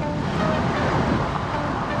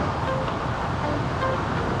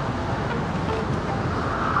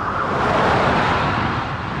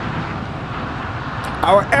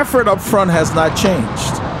 Our effort up front has not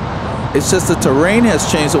changed. It's just the terrain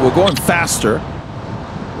has changed, so we're going faster.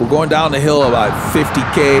 We're going down the hill about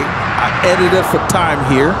 50K. I edited for time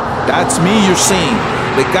here. That's me you're seeing.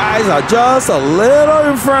 The guys are just a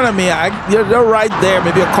little in front of me. They're right there,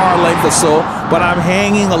 maybe a car length or so, but I'm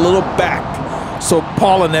hanging a little back so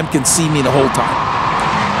Paul and them can see me the whole time.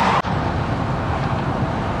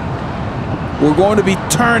 We're going to be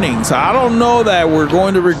turning, so I don't know that we're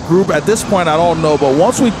going to regroup. At this point, I don't know, but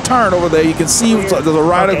once we turn over there, you can see there's a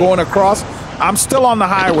rider going across. I'm still on the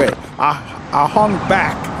highway. I hung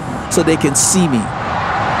back so they can see me.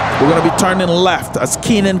 We're going to be turning left. That's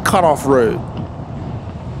Keenan Cutoff Road.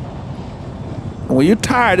 And when you're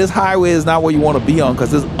tired, this highway is not where you want to be on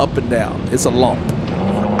because it's up and down. It's a lump.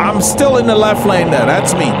 I'm still in the left lane there.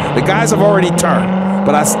 That's me. The guys have already turned.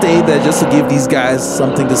 But I stayed there just to give these guys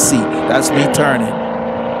something to see. That's me turning.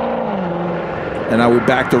 And now we're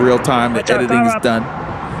back to real time. The editing is done.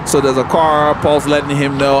 So there's a car. Paul's letting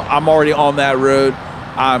him know I'm already on that road.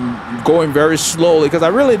 I'm going very slowly because I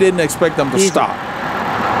really didn't expect them to stop.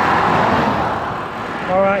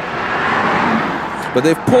 All right. But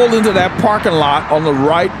they've pulled into that parking lot on the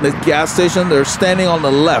right, the gas station. They're standing on the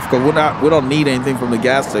left because we don't need anything from the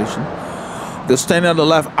gas station. They're standing on the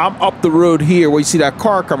left. I'm up the road here where you see that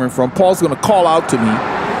car coming from. Paul's going to call out to me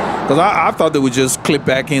because I thought they would just clip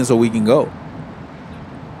back in so we can go.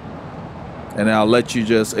 And I'll let you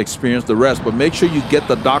just experience the rest. But make sure you get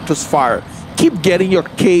the doctor's fire. Keep getting your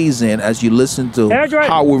K's in as you listen to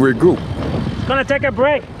how we regroup. It's going to take a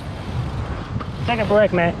break. Take a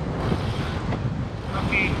break, man.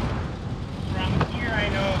 Okay. From here, I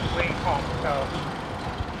know the way home.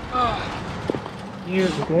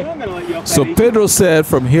 So Pedro said,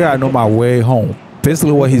 from here, I know my way home.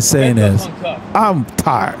 Basically what he's saying is, I'm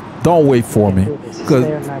tired. Don't wait for me. Because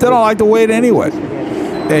they don't like to wait anyway.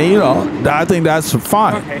 And, you know, I think that's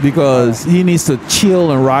fine because he needs to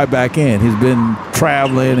chill and ride back in. He's been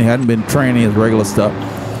traveling. He hadn't been training his regular stuff.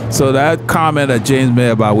 So that comment that James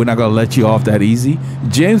made about we're not going to let you off that easy,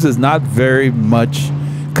 James is not very much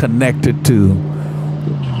connected to,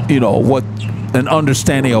 you know, what an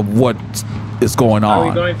understanding of what is going on. Are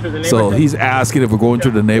we going through the neighborhood? So he's asking if we're going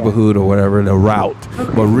through the neighborhood or whatever, the route.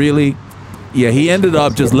 But really, yeah, he ended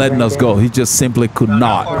up just letting us go. He just simply could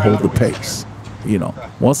not hold the pace. You know,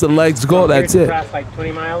 once the legs go, that's it. Like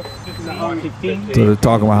 20 miles, 15. So they're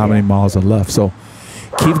talking about how many miles are left. So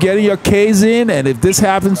keep getting your K's in, and if this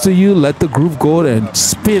happens to you, let the group go and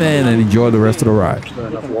spin in and enjoy the rest of the ride. You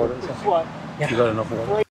got enough water? Yeah. You got enough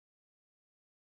water?